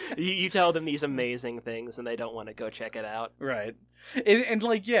 you tell them these amazing things and they don't want to go check it out. Right. And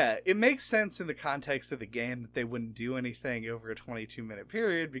like, yeah, it makes sense in the context of the game that they wouldn't do anything over a 22-minute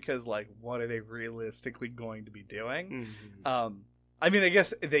period, because, like, what are they realistically going to be doing? I mean, I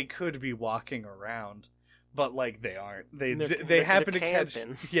guess they could be walking around, but, like, they aren't. They happen to catch...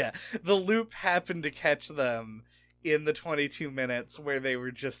 Yeah, the loop happened to catch them in the 22 minutes where they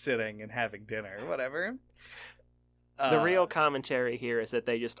were just sitting and having dinner or whatever. The real commentary here is that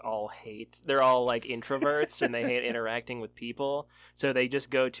they just all hate... They're all, like, introverts, and they hate interacting with people, so they just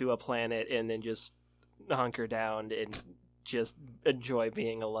go to a planet and then just hunker down and just enjoy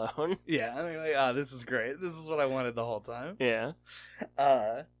being alone. Yeah, I mean, like, this is great. This is what I wanted the whole time. Yeah.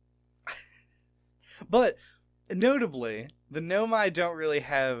 But notably, the Nomai don't really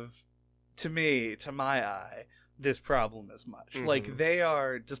have, to my eye, this problem as much. Mm-hmm. Like, they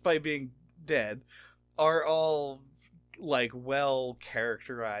are, despite being dead, are all, like, well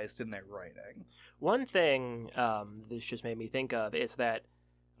characterized in their writing. One thing this just made me think of is that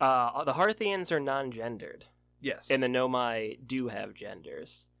the Hearthians are non-gendered. Yes. And the Nomai do have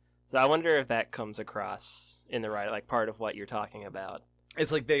genders. So I wonder if that comes across in the right, like, part of what you're talking about.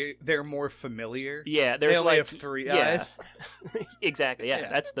 It's like they're more familiar. Yeah, there's they only like have 3 eyes. Exactly. Yeah,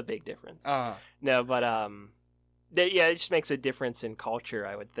 that's the big difference. Uh-huh. No, but it just makes a difference in culture.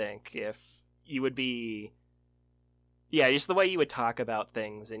 I would think if you would be, just the way you would talk about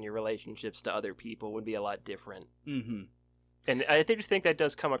things and your relationships to other people would be a lot different. Mm-hmm. And I just think that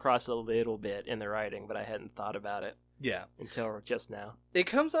does come across a little bit in the writing, but I hadn't thought about it. Yeah, until just now. It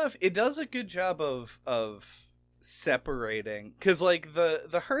comes off. It does a good job of separating, because like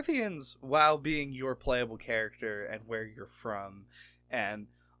the Hearthians, while being your playable character and where you're from, and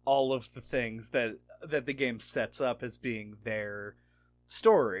all of the things that the game sets up as being their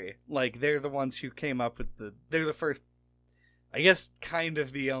story, like they're the ones who came up with they're the first, I guess, kind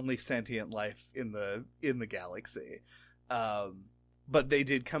of the only sentient life in the galaxy. But they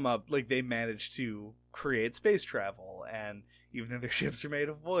did come up, like they managed to create space travel, and even though their ships are made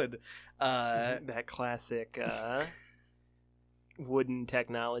of wood, that classic wooden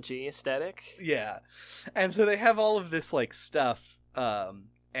technology aesthetic. Yeah, and so they have all of this like stuff,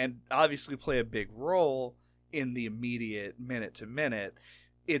 and obviously play a big role in the immediate minute to minute.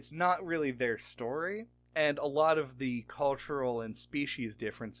 It's not really their story, and a lot of the cultural and species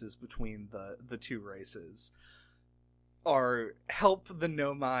differences between the two races help the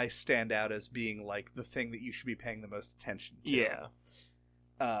Nomai stand out as being like the thing that you should be paying the most attention to. Yeah.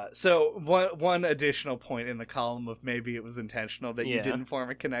 So one additional point in the column of maybe it was intentional that you didn't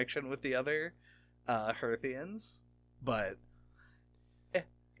form a connection with the other Hearthians, but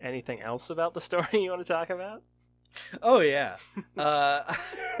anything else about the story you want to talk about? Oh yeah.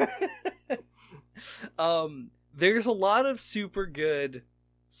 There's a lot of super good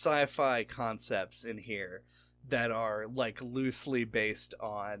sci-fi concepts in here that are like loosely based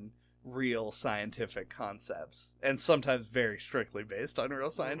on real scientific concepts, and sometimes very strictly based on real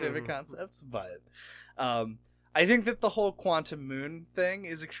scientific concepts. But I think that the whole quantum moon thing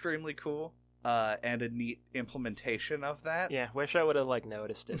is extremely cool, and a neat implementation of that. Yeah, wish I would have like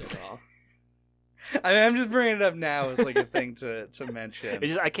noticed it at all. I mean, I'm just bringing it up now as like a thing to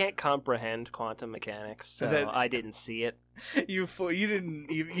mention. I can't comprehend quantum mechanics, so I didn't see it. You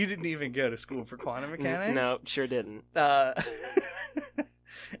didn't even go to school for quantum mechanics? No, sure didn't. Because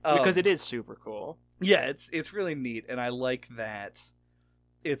it is super cool. Yeah, it's really neat, and I like that.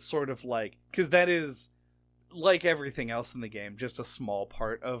 It's sort of like, because that is, like everything else in the game, just a small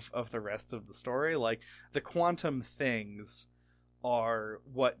part of the rest of the story. Like the quantum things are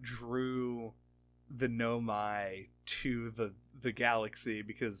what drew the Nomai to the galaxy,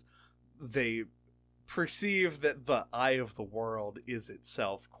 because they perceive that the eye of the world is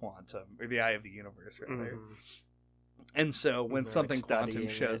itself quantum, or the eye of the universe rather. And so when something quantum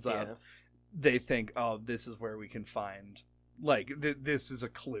shows up, they think, oh, this is where we can find, like, this is a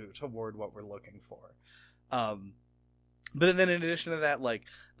clue toward what we're looking for. But then in addition to that, like,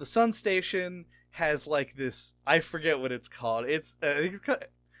 the Sun Station has like this, I forget what it's called.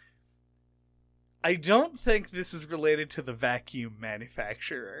 I don't think this is related to the vacuum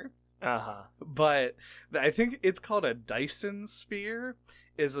manufacturer. But I think it's called a Dyson sphere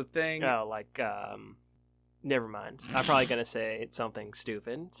is a thing. Oh, like, never mind. I'm probably going to say it's something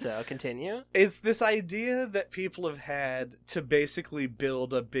stupid, so continue. It's this idea that people have had to basically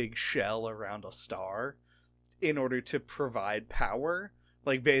build a big shell around a star in order to provide power.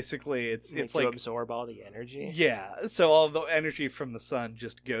 Like, basically, it's like... to absorb all the energy? Yeah, so all the energy from the sun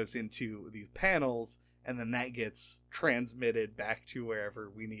just goes into these panels, and then that gets transmitted back to wherever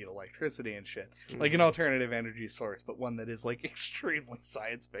we need electricity and shit. Like an alternative energy source, but one that is, like, extremely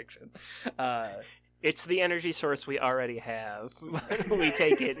science fiction. It's the energy source we already have. We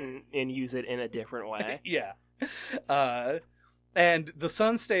take it and use it in a different way. Yeah. And the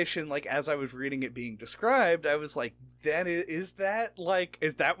Sun Station, like, as I was reading it being described, I was like, is that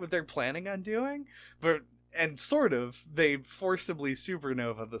what they're planning on doing? And sort of, they forcibly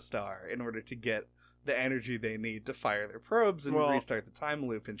supernova the star in order to get the energy they need to fire their probes and restart the time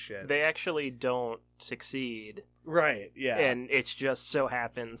loop and shit. They actually don't succeed. Right, yeah. And it just so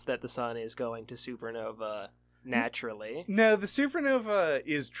happens that the sun is going to supernova naturally. No, the supernova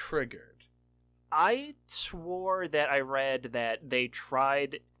is triggered. I swore that I read that they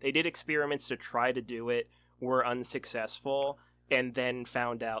did experiments to try to do it, were unsuccessful, and then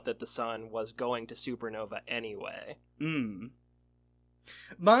found out that the sun was going to supernova anyway.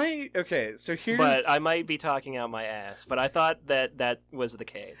 So here's... But I might be talking out my ass, but I thought that was the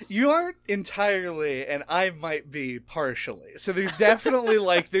case. You aren't entirely, and I might be partially. So there's definitely,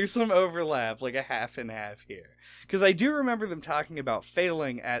 there's some overlap, like a half and half here. Because I do remember them talking about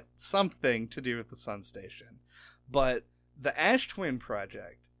failing at something to do with the sun station. But the Ash Twin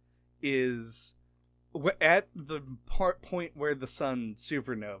project is... at the point where the sun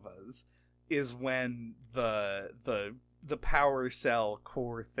supernovas is when the power cell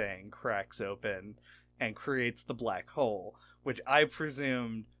core thing cracks open and creates the black hole, which I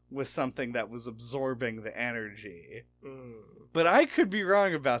presumed was something that was absorbing the energy. But I could be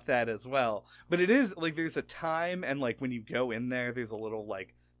wrong about that as well. But it is, there's a time, and, when you go in there, there's a little,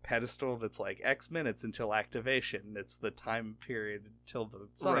 pedestal that's, X minutes until activation. It's the time period until the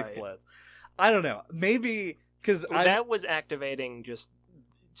sun explodes. I don't know. Maybe, because that was activating just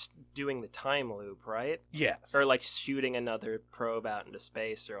doing the time loop, right? Yes. Or shooting another probe out into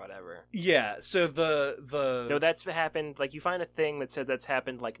space or whatever. Yeah. So so that's happened. You find a thing that says that's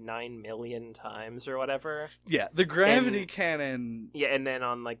happened 9 million times or whatever. Yeah. The gravity cannon. Yeah, and then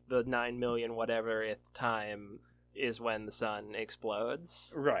on the 9 million whateverth time is when the sun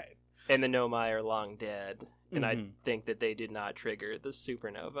explodes. Right. And the Nomai are long dead, and I think that they did not trigger the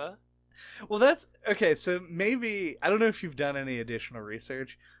supernova. Well, that's okay. So maybe, I don't know if you've done any additional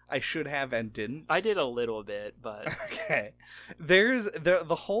research. I should have and didn't. I did a little bit, but okay. There's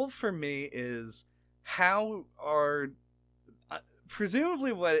the whole for me is how are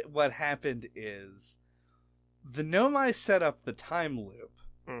presumably what happened is the Nomai set up the time loop,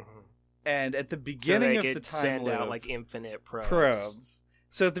 and at the beginning of the time send loop, out infinite probes.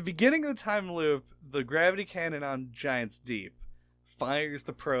 So at the beginning of the time loop, the gravity cannon on Giant's Deep fires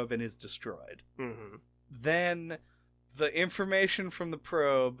the probe and is destroyed. Then the information from the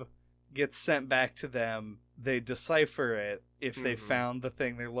probe gets sent back to them. They decipher it if they found the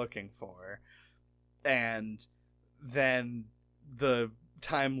thing they're looking for. And then the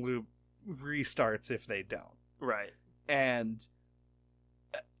time loop restarts if they don't. Right. And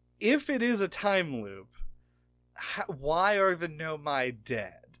if it is a time loop, why are the Nomai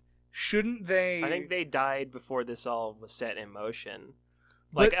dead? Shouldn't they... I think they died before this all was set in motion.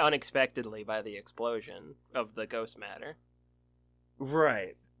 But... unexpectedly by the explosion of the ghost matter.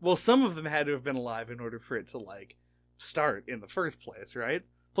 Right. Well, some of them had to have been alive in order for it to, start in the first place, right?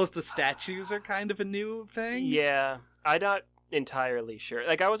 Plus the statues are kind of a new thing? Yeah. I'm not entirely sure.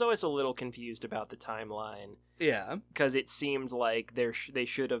 I was always a little confused about the timeline. Yeah. Because it seemed like they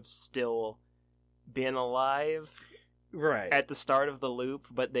should have still been alive... Right. At the start of the loop,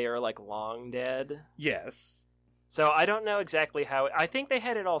 but they are long dead. Yes. So I don't know exactly how... I think they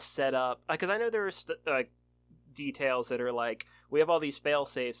had it all set up, because I know there are details that are we have all these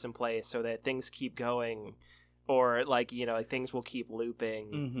fail-safes in place so that things keep going, or things will keep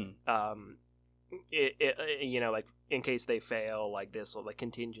looping. In case they fail, this,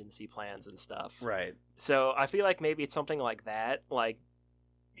 contingency plans and stuff. Right. So I feel maybe it's something like that.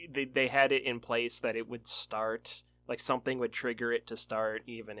 They had it in place that it would start... something would trigger it to start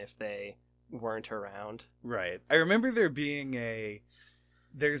even if they weren't around. Right. I remember there being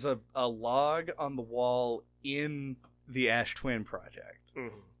there's a log on the wall in the Ash Twin project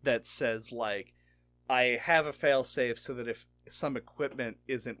that says, I have a failsafe so that if some equipment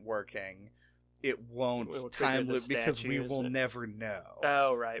isn't working, it won't time loop because we will never know.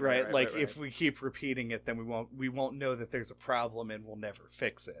 Oh, right. If we keep repeating it, then we won't know that there's a problem and we'll never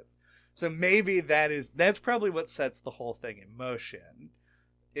fix it. So maybe that's probably what sets the whole thing in motion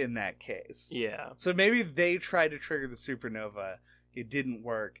in that case. Yeah. So maybe they tried to trigger the supernova. It didn't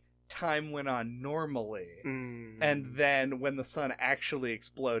work. Time went on normally. And then when the sun actually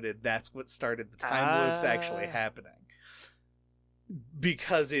exploded, that's what started the time loops actually happening.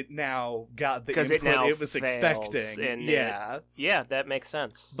 Because it now got the input it was expecting. And that makes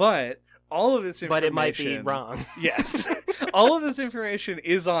sense. But all of this information... But it might be wrong. Yes. All of this information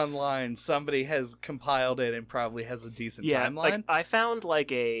is online. Somebody has compiled it and probably has a decent timeline. I found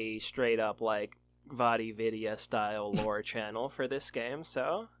a straight up Vadi Vidya style lore channel for this game,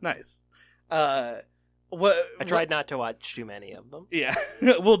 so... Nice. I tried not to watch too many of them. Yeah.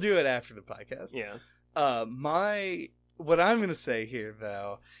 We'll do it after the podcast. Yeah. What I'm going to say here,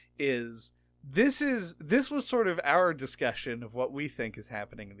 though, is this was sort of our discussion of what we think is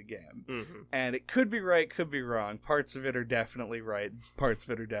happening in the game. And it could be right, could be wrong. Parts of it are definitely right, parts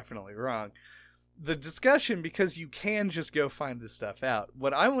of it are definitely wrong. The discussion, because you can just go find this stuff out,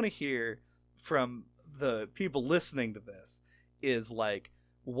 what I want to hear from the people listening to this is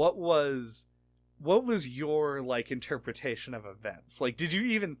what was what was your like interpretation of events? Like, did you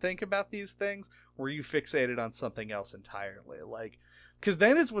even think about these things? Were you fixated on something else entirely? Like, because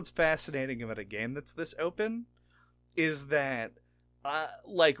that is what's fascinating about a game that's this open, is that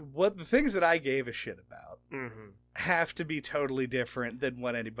like what the things that I gave a shit about have to be totally different than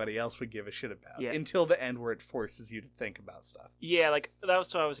what anybody else would give a shit about until the end, where it forces you to think about stuff. Yeah, like that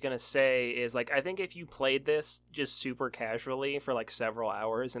was what I was gonna say. Is like, I think if you played this just super casually for like several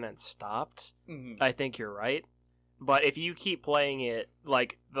hours and then stopped, I think you're right. But if you keep playing it,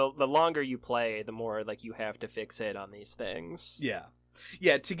 like the longer you play, the more like you have to fixate on these things.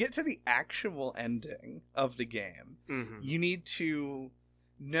 Yeah, to get to the actual ending of the game, you need to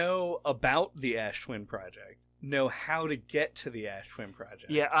know about the Ash Twin Project, know how to get to the Ash Twin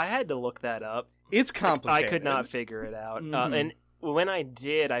Project. Yeah, I had to look that up. It's complicated. I could not figure it out. And when I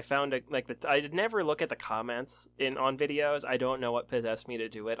did, I found I did never look at the comments on videos. I don't know what possessed me to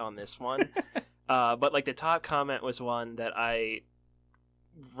do it on this one. But like the top comment was one that I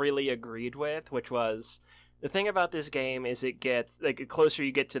really agreed with, which was, the thing about this game is it gets, like, the closer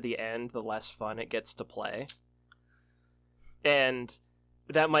you get to the end, the less fun it gets to play. And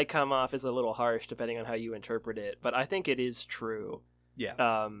that might come off as a little harsh depending on how you interpret it, but I think it is true. Yeah.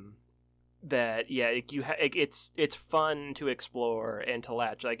 That it's fun to explore and to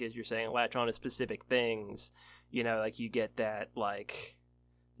latch, like as you're saying, latch on to specific things. You know, like you get that, like,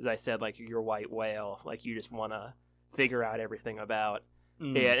 as I said, like your white whale, like you just want to figure out everything about.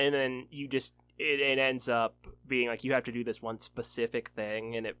 And then you just it ends up being like you have to do this one specific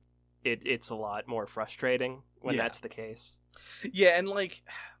thing, and it's a lot more frustrating when that's the case. Yeah, and like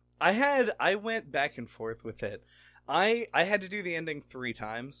I went back and forth with it. I had to do the ending 3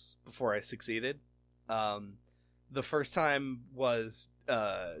 times before I succeeded. The first time was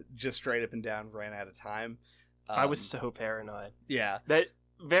just straight up and down, ran out of time. I was so paranoid. Yeah. That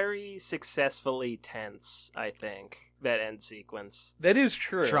very successfully tense, I think, that end sequence. That is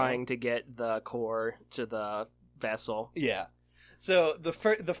true. Trying to get the core to the vessel. Yeah. So the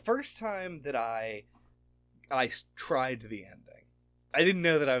first time that I tried the ending, I didn't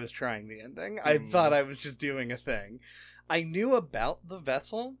know that I was trying the ending. I thought I was just doing a thing. I knew about the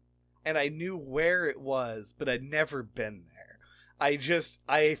vessel, and I knew where it was, but I'd never been there.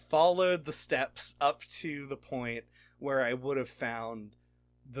 I followed the steps up to the point where I would have found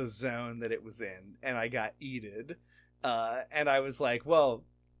the zone that it was in, and I got eated. And I was like, well,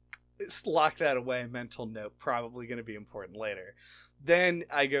 lock that away, mental note, probably going to be important later. Then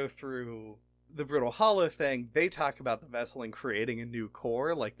I go through the Brutal Hollow thing. They talk about the vessel and creating a new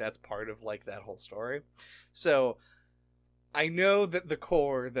core, like that's part of like that whole story. So I know that the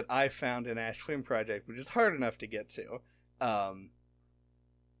core that I found in Ash Twin Project, which is hard enough to get to,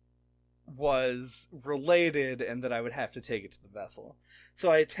 was related, and that I would have to take it to the vessel.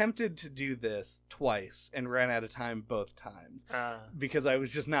 So I attempted to do this twice and ran out of time both times because I was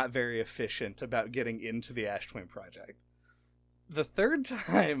just not very efficient about getting into the Ash Twin Project. The third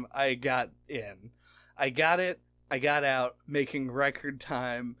time I got in, I got it, I got out, making record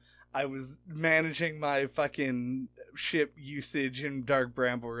time. I was managing my fucking ship usage in Dark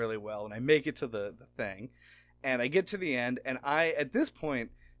Bramble really well, and I make it to the thing, and I get to the end, and I, at this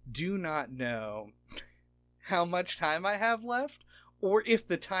point, do not know how much time I have left, or if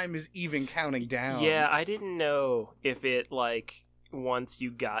the time is even counting down. Yeah, I didn't know if it, like, once you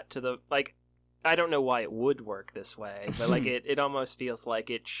got to the, like, I don't know why it would work this way, but, like, it almost feels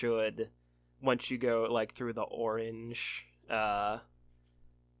like it should, once you go, like, through the orange,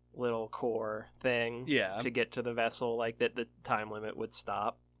 little core thing to get to the vessel, like, that the time limit would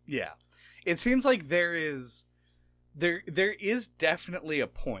stop. Yeah. It seems like there is definitely a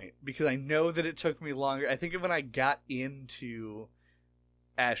point, because I know that it took me longer. I think when I got into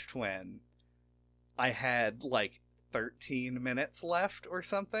Ash Twin, I had like 13 minutes left or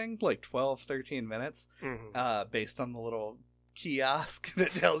something, like 12, 13 minutes, based on the little kiosk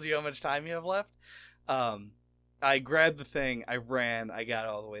that tells you how much time you have left. I grabbed the thing, I ran, I got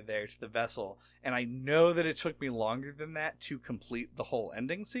all the way there to the vessel, and I know that it took me longer than that to complete the whole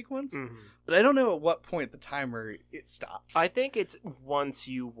ending sequence, but I don't know at what point the timer it stops. I think it's once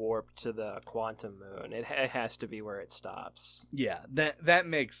you warp to the quantum moon, it has to be where it stops. Yeah, that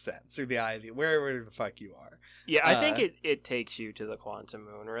makes sense, or the eye, wherever the fuck you are. Yeah, I think it takes you to the quantum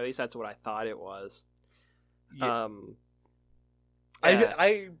moon, or at least that's what I thought it was. Yeah.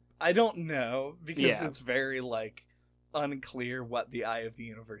 I don't know, because it's very, like, unclear what the Eye of the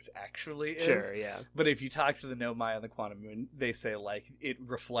Universe actually is. Sure, yeah. But if you talk to the Nomai on the Quantum Moon, they say, like, it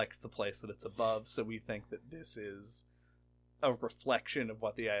reflects the place that it's above, so we think that this is a reflection of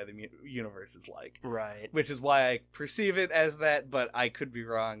what the Eye of the Universe is like. Right. Which is why I perceive it as that, but I could be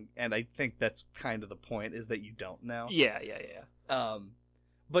wrong, and I think that's kind of the point, is that you don't know. Yeah.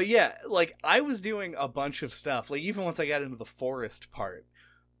 But yeah, like, I was doing a bunch of stuff. Like, even once I got into the forest part,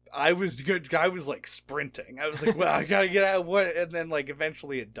 I was good. I was, like, sprinting. I was like, well, I gotta get out. What? And then, like,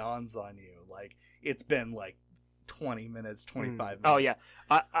 eventually it dawns on you. Like, it's been, like, 20 minutes, 25 minutes. Oh, yeah.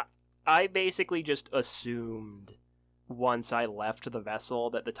 I basically just assumed once I left the vessel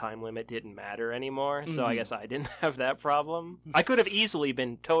that the time limit didn't matter anymore, so I guess I didn't have that problem. I could have easily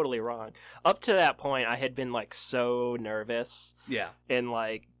been totally wrong. Up to that point, I had been, like, so nervous. Yeah. And,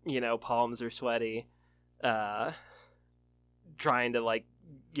 like, you know, palms are sweaty. Trying to, like,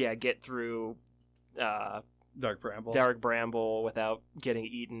 get through Dark Bramble without getting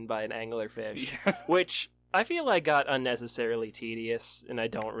eaten by an anglerfish, which I feel like got unnecessarily tedious, and I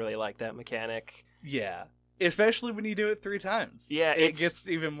don't really like that mechanic. Yeah. Especially when you do it 3 times. Yeah, it gets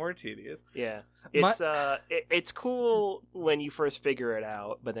even more tedious. Yeah, it's cool when you first figure it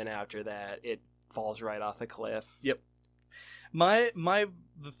out, but then after that, it falls right off a cliff. Yep.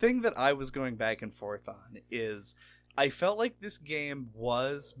 The thing that I was going back and forth on is I felt like this game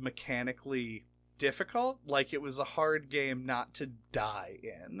was mechanically difficult. Like, it was a hard game not to die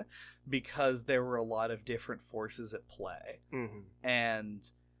in, because there were a lot of different forces at play. And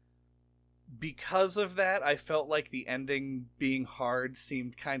because of that, I felt like the ending being hard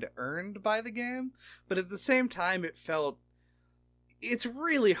seemed kind of earned by the game, but at the same time it's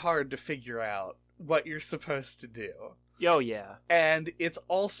really hard to figure out what you're supposed to do. Oh yeah. And it's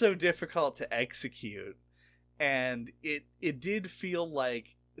also difficult to execute, and it did feel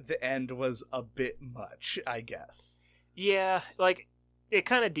like the end was a bit much, I guess. Yeah, like, it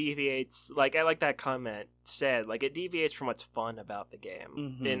kind of deviates, like that comment said, like, it deviates from what's fun about the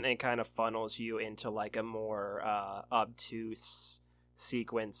game, and kind of funnels you into, like, a more obtuse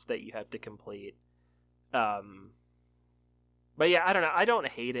sequence that you have to complete. But yeah, I don't know, I don't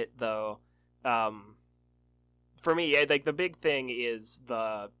hate it, though. For me, like, the big thing is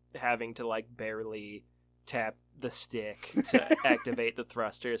the having to, like, barely tap the stick to activate the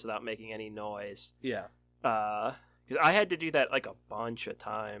thrusters without making any noise. Yeah. I had to do that, like, a bunch of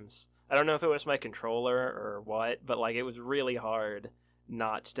times. I don't know if it was my controller or what, but, like, it was really hard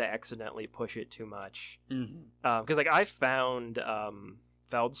not to accidentally push it too much. Because, like, I found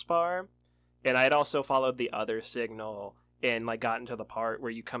Feldspar, and I had also followed the other signal and, like, gotten to the part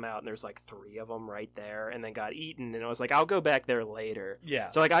where you come out and there's, like, 3 of them right there, and then got eaten, and I was like, I'll go back there later. Yeah.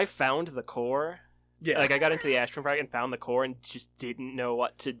 So, like, I found the core. Yeah. Like, I got into the Astron Frag and found the core and just didn't know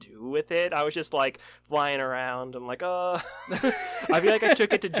what to do with it. I was just, like, flying around. I'm like, I feel like I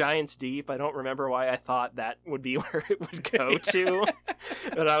took it to Giant's Deep. I don't remember why I thought that would be where it would go to.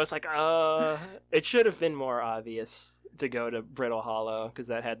 But I was like, it should have been more obvious to go to Brittle Hollow, because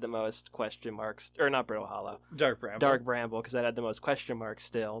that had the most question marks. Or not Brittle Hollow. Dark Bramble. Dark Bramble, because that had the most question marks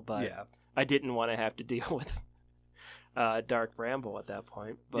still. But yeah. I didn't want to have to deal with Dark Bramble at that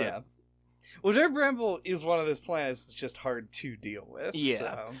point. But yeah. Well, Dark Bramble is one of those planets that's just hard to deal with. Yeah.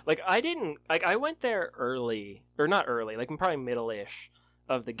 So. Like, I went there early, or not early, like, probably middle-ish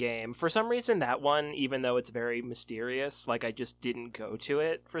of the game. For some reason, that one, even though it's very mysterious, like, I just didn't go to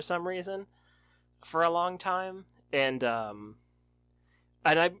it for some reason for a long time. And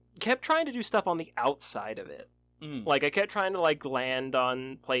I kept trying to do stuff on the outside of it. Like, I kept trying to, like, land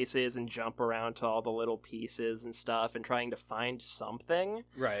on places and jump around to all the little pieces and stuff and trying to find something.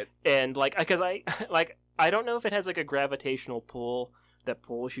 Right. And, like, because I don't know if it has, like, a gravitational pull that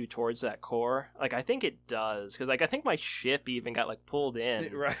pulls you towards that core. Like, I think it does, because, like, I think my ship even got, like, pulled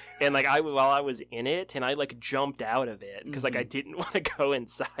in. Right. And, like, while I was in it, and I, like, jumped out of it, because, like, I didn't want to go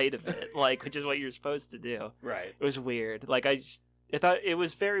inside of it, like, which is what you're supposed to do. Right. It was weird. Like, I thought it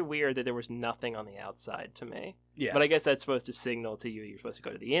was very weird that there was nothing on the outside to me. Yeah. But I guess that's supposed to signal to you you're supposed to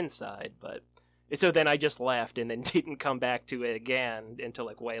go to the inside. But so then I just left and then didn't come back to it again until,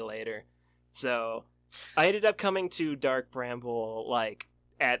 like, way later. So I ended up coming to Dark Bramble, like,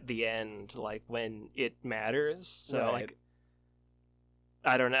 at the end, like, when it matters. So, right. like,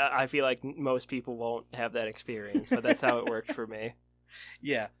 I don't know. I feel like most people won't have that experience, but that's how it worked for me.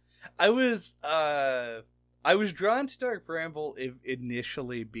 Yeah. I was drawn to Dark Bramble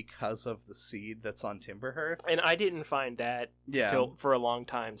initially because of the seed that's on Timberhearth. And I didn't find that for a long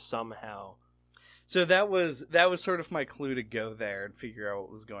time somehow. So that was sort of my clue to go there and figure out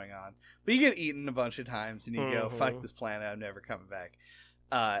what was going on. But you get eaten a bunch of times and you go, fuck this planet, I'm never coming back.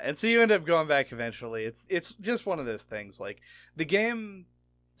 And so you end up going back eventually. It's just one of those things. Like, the game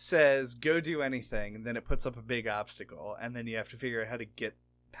says, go do anything, and then it puts up a big obstacle, and then you have to figure out how to get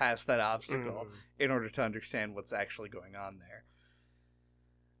past that obstacle in order to understand what's actually going on there.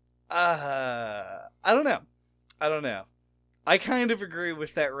 I don't know. I kind of agree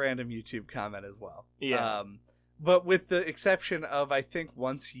with that random YouTube comment as well. Yeah. But with the exception of, I think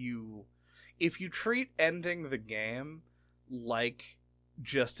if you treat ending the game like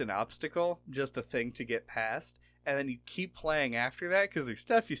just an obstacle, just a thing to get past, and then you keep playing after that because there's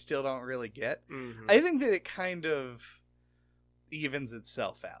stuff you still don't really get, I think that it kind of evens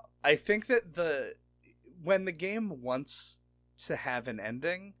itself out. I think that when the game wants to have an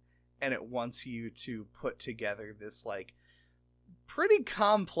ending and it wants you to put together this like pretty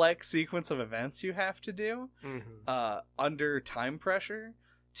complex sequence of events you have to do under time pressure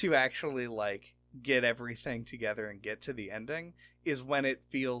to actually like get everything together and get to the ending, is when it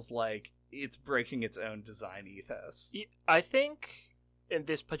feels like it's breaking its own design ethos. I think, and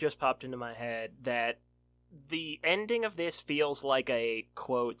this just popped into my head, that the ending of this feels like a,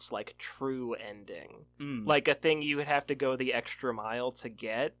 quotes, like, true ending. Like a thing you would have to go the extra mile to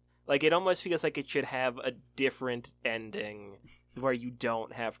get. Like, it almost feels like it should have a different ending where you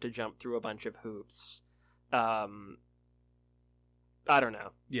don't have to jump through a bunch of hoops. I don't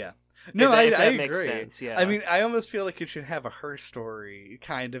know. Yeah. No, I agree. Makes sense, yeah. I mean, I almost feel like it should have a Her Story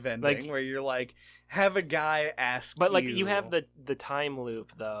kind of ending, like, where you're like, have a guy ask but, like, you have the time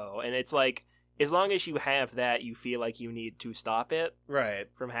loop, though, and it's like, as long as you have that, you feel like you need to stop it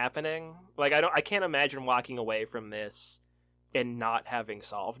from happening. Like, I can't imagine walking away from this and not having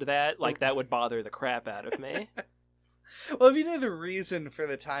solved that. Like, that would bother the crap out of me. Well, if you know the reason for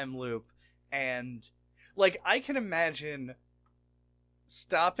the time loop, and, like, I can imagine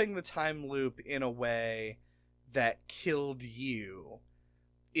stopping the time loop in a way that killed you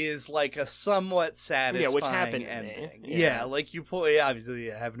is like a somewhat satisfying which happened ending. To me. Yeah, like you pull. Obviously,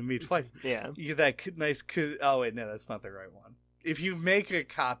 it happened to me twice. Yeah, you get that nice. Oh wait, no, that's not the right one. If you make a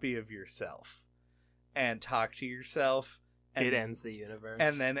copy of yourself and talk to yourself, and it ends the universe,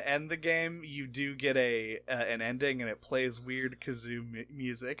 and then end the game, you do get an ending, and it plays weird kazoo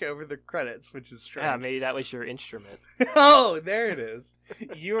music over the credits, which is strange. Yeah, maybe that was your instrument. Oh, there it is.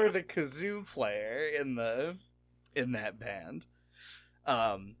 You are the kazoo player in that band.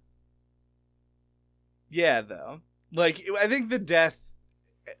 Yeah, though. Like, I think the death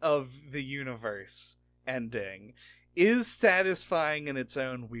of the universe ending is satisfying in its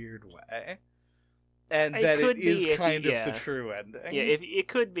own weird way. And that it is kind of the true ending. Yeah, it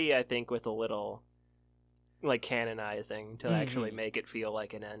could be, I think, with a little, like, canonizing to actually make it feel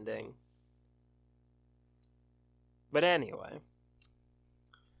like an ending. But anyway.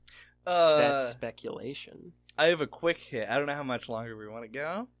 That's speculation. I have a quick hit. I don't know how much longer we want to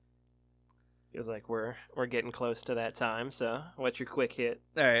go. Feels like we're getting close to that time, so what's your quick hit?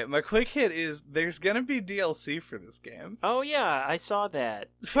 Alright, my quick hit is there's gonna be DLC for this game. Oh yeah, I saw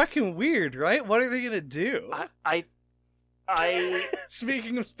that. It's fucking weird, right? What are they gonna do? I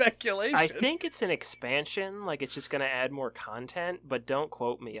Speaking of speculation, I think it's an expansion, like it's just gonna add more content, but don't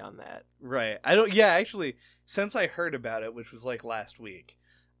quote me on that. Right. Actually, since I heard about it, which was like last week,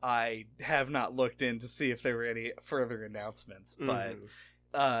 I have not looked in to see if there were any further announcements, but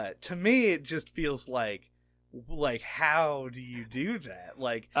to me it just feels like how do you do that?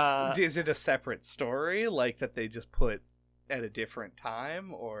 Like, is it a separate story, like that they just put at a different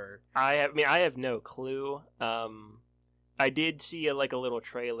time, or? I have no clue. I did see a little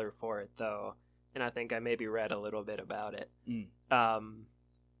trailer for it though, and I think I maybe read a little bit about it.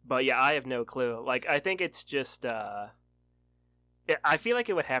 But yeah, I have no clue. Like, I think it's just I feel like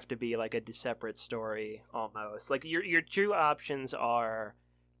it would have to be like a separate story almost. Like, your two options are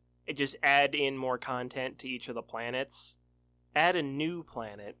just add in more content to each of the planets, add a new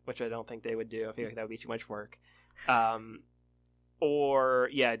planet, which I don't think they would do. I feel like that would be too much work. Or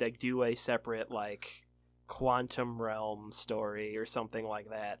yeah, like do a separate like quantum realm story or something like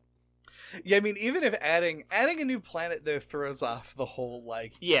that. Yeah, I mean, even if adding a new planet though throws off the whole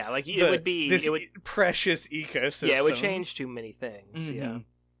like it would be this precious ecosystem. Yeah, it would change too many things. Yeah,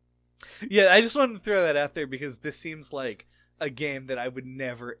 I just wanted to throw that out there because this seems like a game that I would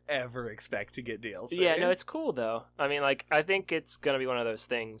never ever expect to get DLC. Yeah, no, it's cool though. I mean, like, I think it's gonna be one of those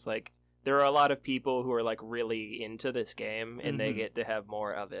things. Like, there are a lot of people who are like really into this game, and they get to have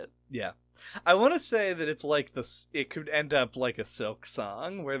more of it. Yeah, I want to say that it's like it could end up like a Silk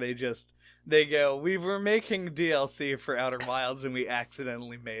Song, where they go, we were making DLC for Outer Wilds, and we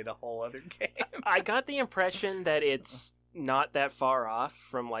accidentally made a whole other game. I got the impression that it's not that far off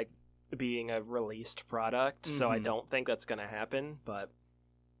from like being a released product, so I don't think that's gonna happen. But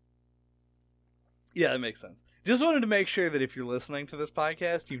yeah, that makes sense. Just wanted to make sure that if you're listening to this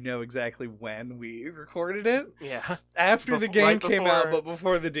podcast, you know exactly when we recorded it. Yeah. After the game came out, but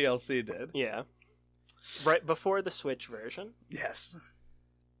before the DLC did. Yeah. Right before the Switch version. Yes.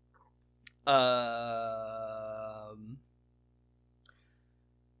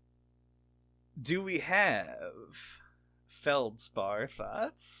 Do we have Feldspar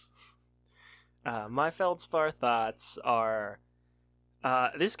thoughts? My Feldspar thoughts are...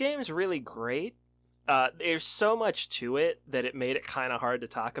 this game's really great. There's so much to it that it made it kind of hard to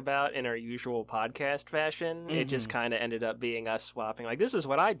talk about in our usual podcast fashion. It just kind of ended up being us swapping, like, this is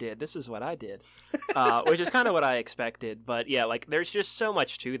what I did, this is what I did. Which is kind of what I expected. But yeah, like, there's just so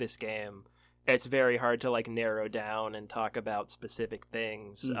much to this game. It's very hard to, like, narrow down and talk about specific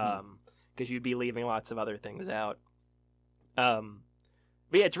things, because you'd be leaving lots of other things out.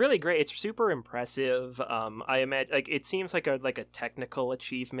 But yeah, it's really great. It's super impressive. I imagine, like, it seems like a technical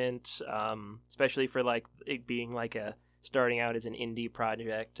achievement, especially for, like, it being like starting out as an indie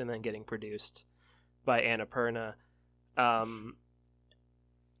project and then getting produced by Annapurna.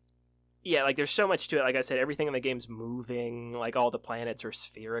 Yeah, like, there's so much to it. Like I said, everything in the game's moving. Like, all the planets are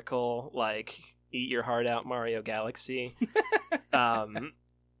spherical. Like, eat your heart out, Mario Galaxy. And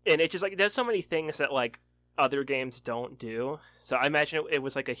it just, like, there's so many things that, like, other games don't do. So I imagine it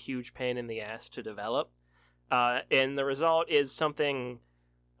was like a huge pain in the ass to develop. And the result is something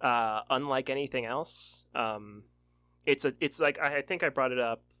unlike anything else. It's like, I think I brought it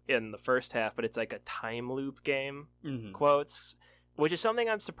up in the first half, but it's like a time loop game, quotes, which is something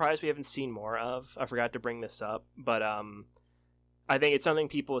I'm surprised we haven't seen more of. I forgot to bring this up, but I think it's something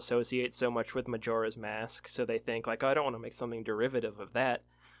people associate so much with Majora's Mask, so they think, like, oh, I don't want to make something derivative of that.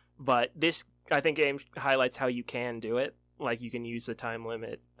 But this, I think, game highlights how you can do it. Like, you can use the time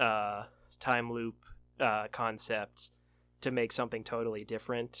limit, time loop concept to make something totally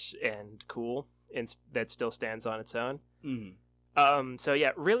different and cool, and that still stands on its own. So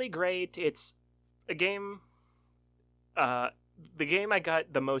yeah, really great. It's a game, the game I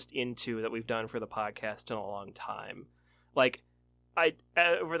got the most into that we've done for the podcast in a long time. Like,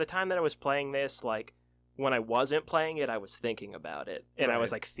 over the time that I was playing this, like, when I wasn't playing it, I was thinking about it. And right. I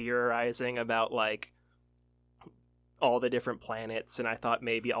was, like, theorizing about, like, all the different planets, and I thought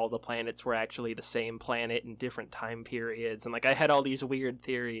maybe all the planets were actually the same planet in different time periods. And, like, I had all these weird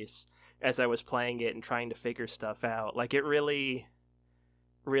theories as I was playing it and trying to figure stuff out. Like, it really,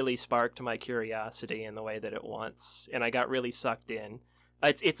 really sparked my curiosity in the way that it wants. And I got really sucked in.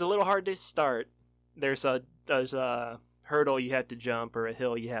 It's a little hard to start. There's a hurdle you have to jump or a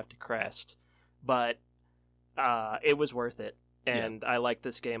hill you have to crest. But it was worth it, and I liked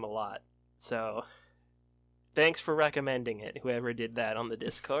this game a lot. So, thanks for recommending it, whoever did that on the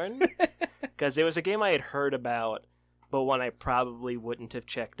Discord. Because it was a game I had heard about, but one I probably wouldn't have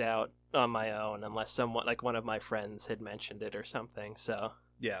checked out on my own unless someone, like one of my friends, had mentioned it or something. So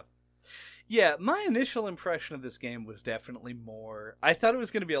yeah, my initial impression of this game was definitely more... I thought it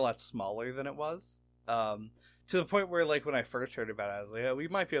was going to be a lot smaller than it was. To the point where, like, when I first heard about it, I was like, oh, we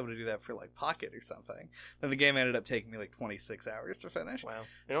might be able to do that for, like, Pocket or something. Then the game ended up taking me, like, 26 hours to finish. Wow.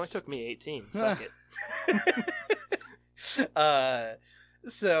 It only took me 18. Suck it.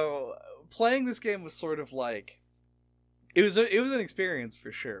 So, playing this game was sort of like... It was an experience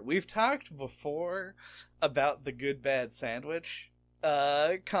for sure. We've talked before about the good bad sandwich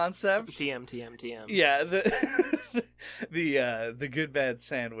concept. TM. Yeah, the good bad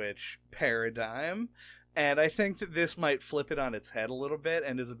sandwich paradigm. And I think that this might flip it on its head a little bit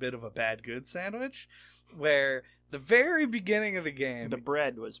and is a bit of a bad good sandwich, where the very beginning of the game, the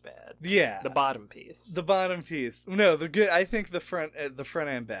bread was bad. Yeah, the bottom piece. No, the good. I think the front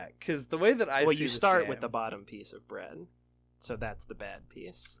and back, because the way that I see you this start game, with the bottom piece of bread, so that's the bad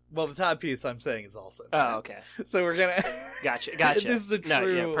piece. Well, the top piece I'm saying is also bad. Oh, okay. So we're gonna gotcha. This is a true. No,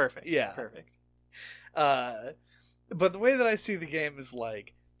 yeah, perfect. Yeah, perfect. But the way that I see the game is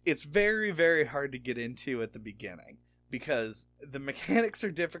like, it's very, very hard to get into at the beginning because the mechanics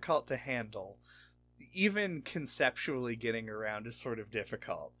are difficult to handle. Even conceptually getting around is sort of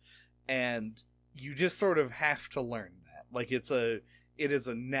difficult. And you just sort of have to learn that. Like, it is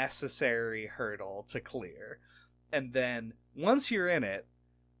a necessary hurdle to clear. And then once you're in it,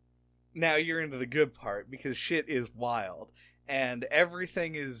 now you're into the good part because shit is wild. And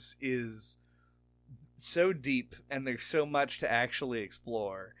everything is so deep and there's so much to actually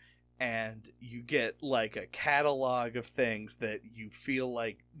explore, and you get like a catalog of things that you feel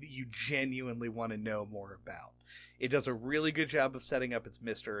like you genuinely want to know more about. It does a really good job of setting up its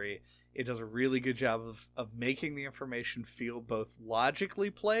mystery. It does a really good job of making the information feel both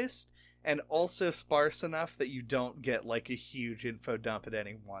logically placed and also sparse enough that you don't get like a huge info dump at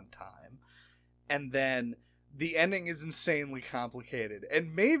any one time. And then the ending is insanely complicated,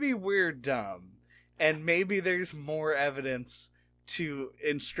 and maybe we're dumb, and maybe there's more evidence to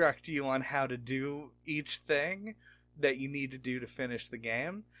instruct you on how to do each thing that you need to do to finish the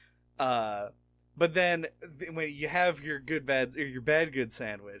game. But then when you have your good bad or your bad good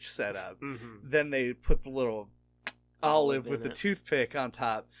sandwich set up, then they put the little olive with the toothpick on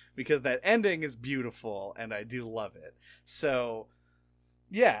top, because that ending is beautiful and I do love it. So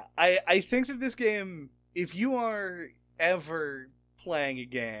yeah, I think that this game, if you are ever playing a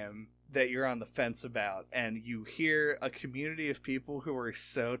game that you're on the fence about and you hear a community of people who are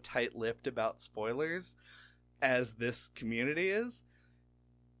so tight-lipped about spoilers as this community is,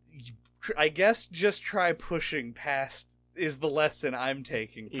 I guess just try pushing past is the lesson I'm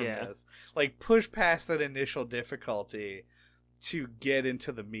taking from this. Like, push past that initial difficulty to get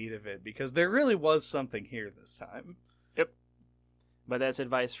into the meat of it, because there really was something here this time. Yep. But that's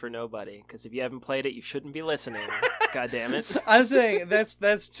advice for nobody, because if you haven't played it, you shouldn't be listening. God damn it. I'm saying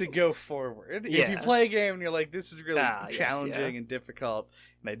that's to go forward. If you play a game and you're like, this is really challenging and difficult,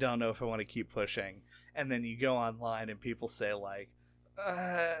 and I don't know if I want to keep pushing, and then you go online and people say, like,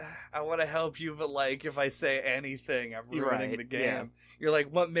 I want to help you, but like, if I say anything, I'm ruining the game. Yeah. You're like,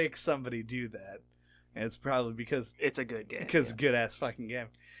 what makes somebody do that? And it's probably because it's a good game. Because good ass fucking game.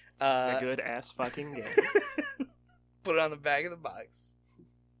 A good ass fucking game. Put it on the back of the box.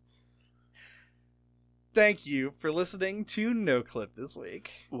 Thank you for listening to No Clip this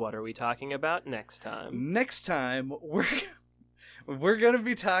week. What are we talking about next time? Next time, we're going to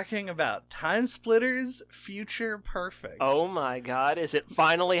be talking about Time Splitters Future Perfect. Oh my god, is it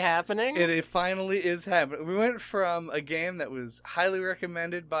finally happening? It finally is happening. We went from a game that was highly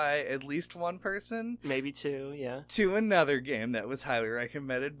recommended by at least one person. Maybe two, yeah. To another game that was highly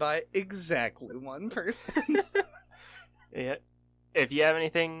recommended by exactly one person. Yeah. If you have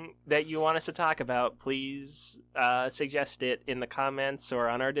anything that you want us to talk about, please suggest it in the comments or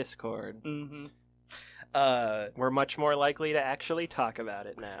on our Discord. Mm-hmm. We're much more likely to actually talk about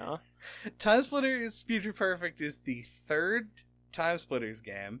it now. Time Splitters Future Perfect is the third Time Splitters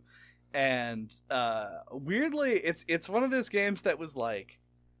game, and weirdly, it's one of those games that was like,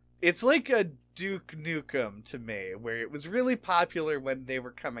 it's like a Duke Nukem to me, where it was really popular when they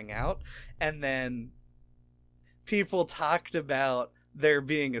were coming out, and then people talked about there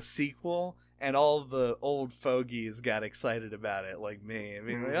being a sequel, and all the old fogies got excited about it, like me. I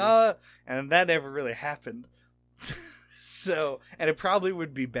mean, like, and that never really happened. So, and it probably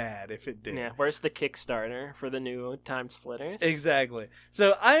would be bad if it did. Yeah, where's the Kickstarter for the new Time Splitters? Exactly.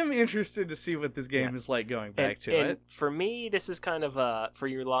 So I'm interested to see what this game is like going back to it. For me, this is kind of, for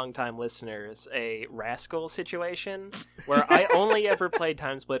your longtime listeners, a Rascal situation, where I only ever played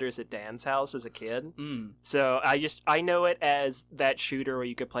Time Splitters at Dan's house as a kid. Mm. So I know it as that shooter where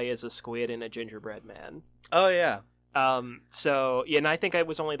you could play as a squid and a gingerbread man. Oh, yeah. So, yeah, and I think I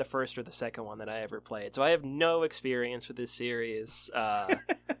was only the first or the second one that I ever played. So I have no experience with this series,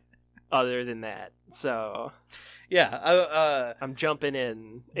 other than that. So, yeah, I'm jumping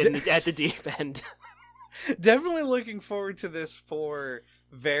in at the deep end. Definitely looking forward to this for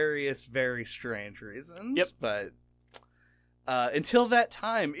various, very strange reasons. Yep. But until that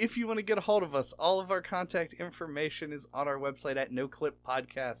time, if you want to get a hold of us, all of our contact information is on our website at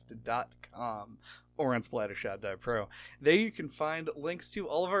noclippodcast.com. or on Splattershot.pro. There you can find links to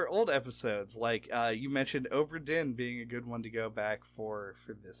all of our old episodes, like you mentioned Obra Dinn being a good one to go back for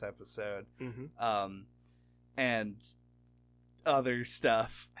this episode, and other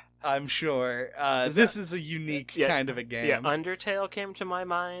stuff, I'm sure. This is a unique kind of a game. Yeah, Undertale came to my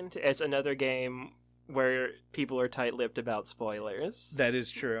mind as another game where people are tight-lipped about spoilers. That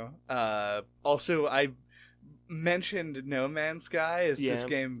is true. Also, I mentioned No Man's Sky as this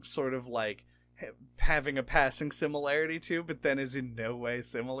game sort of like having a passing similarity to, but then is in no way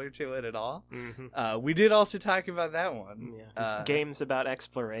similar to it at all. We did also talk about that one. Yeah, games about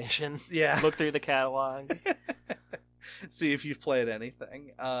exploration. Yeah. Look through the catalog. See if you've played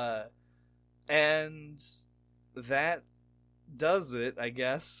anything. And that does it, I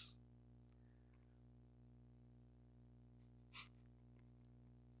guess.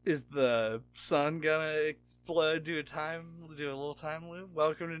 Is the sun gonna explode? Do a little time loop?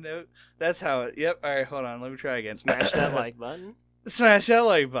 Welcome to Note. That's how it. Yep. All right. Hold on. Let me try again. Smash that like button. Smash that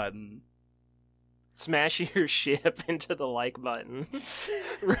like button. Smash your ship into the like button.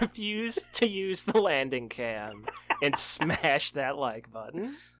 Refuse to use the landing cam and smash that like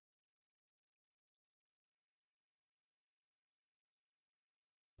button.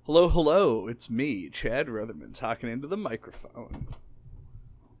 Hello, hello. It's me, Chad Rutherman, talking into the microphone.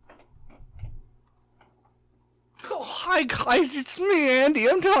 Oh, hi guys, it's me, Andy.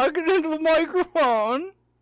 I'm talking into the microphone.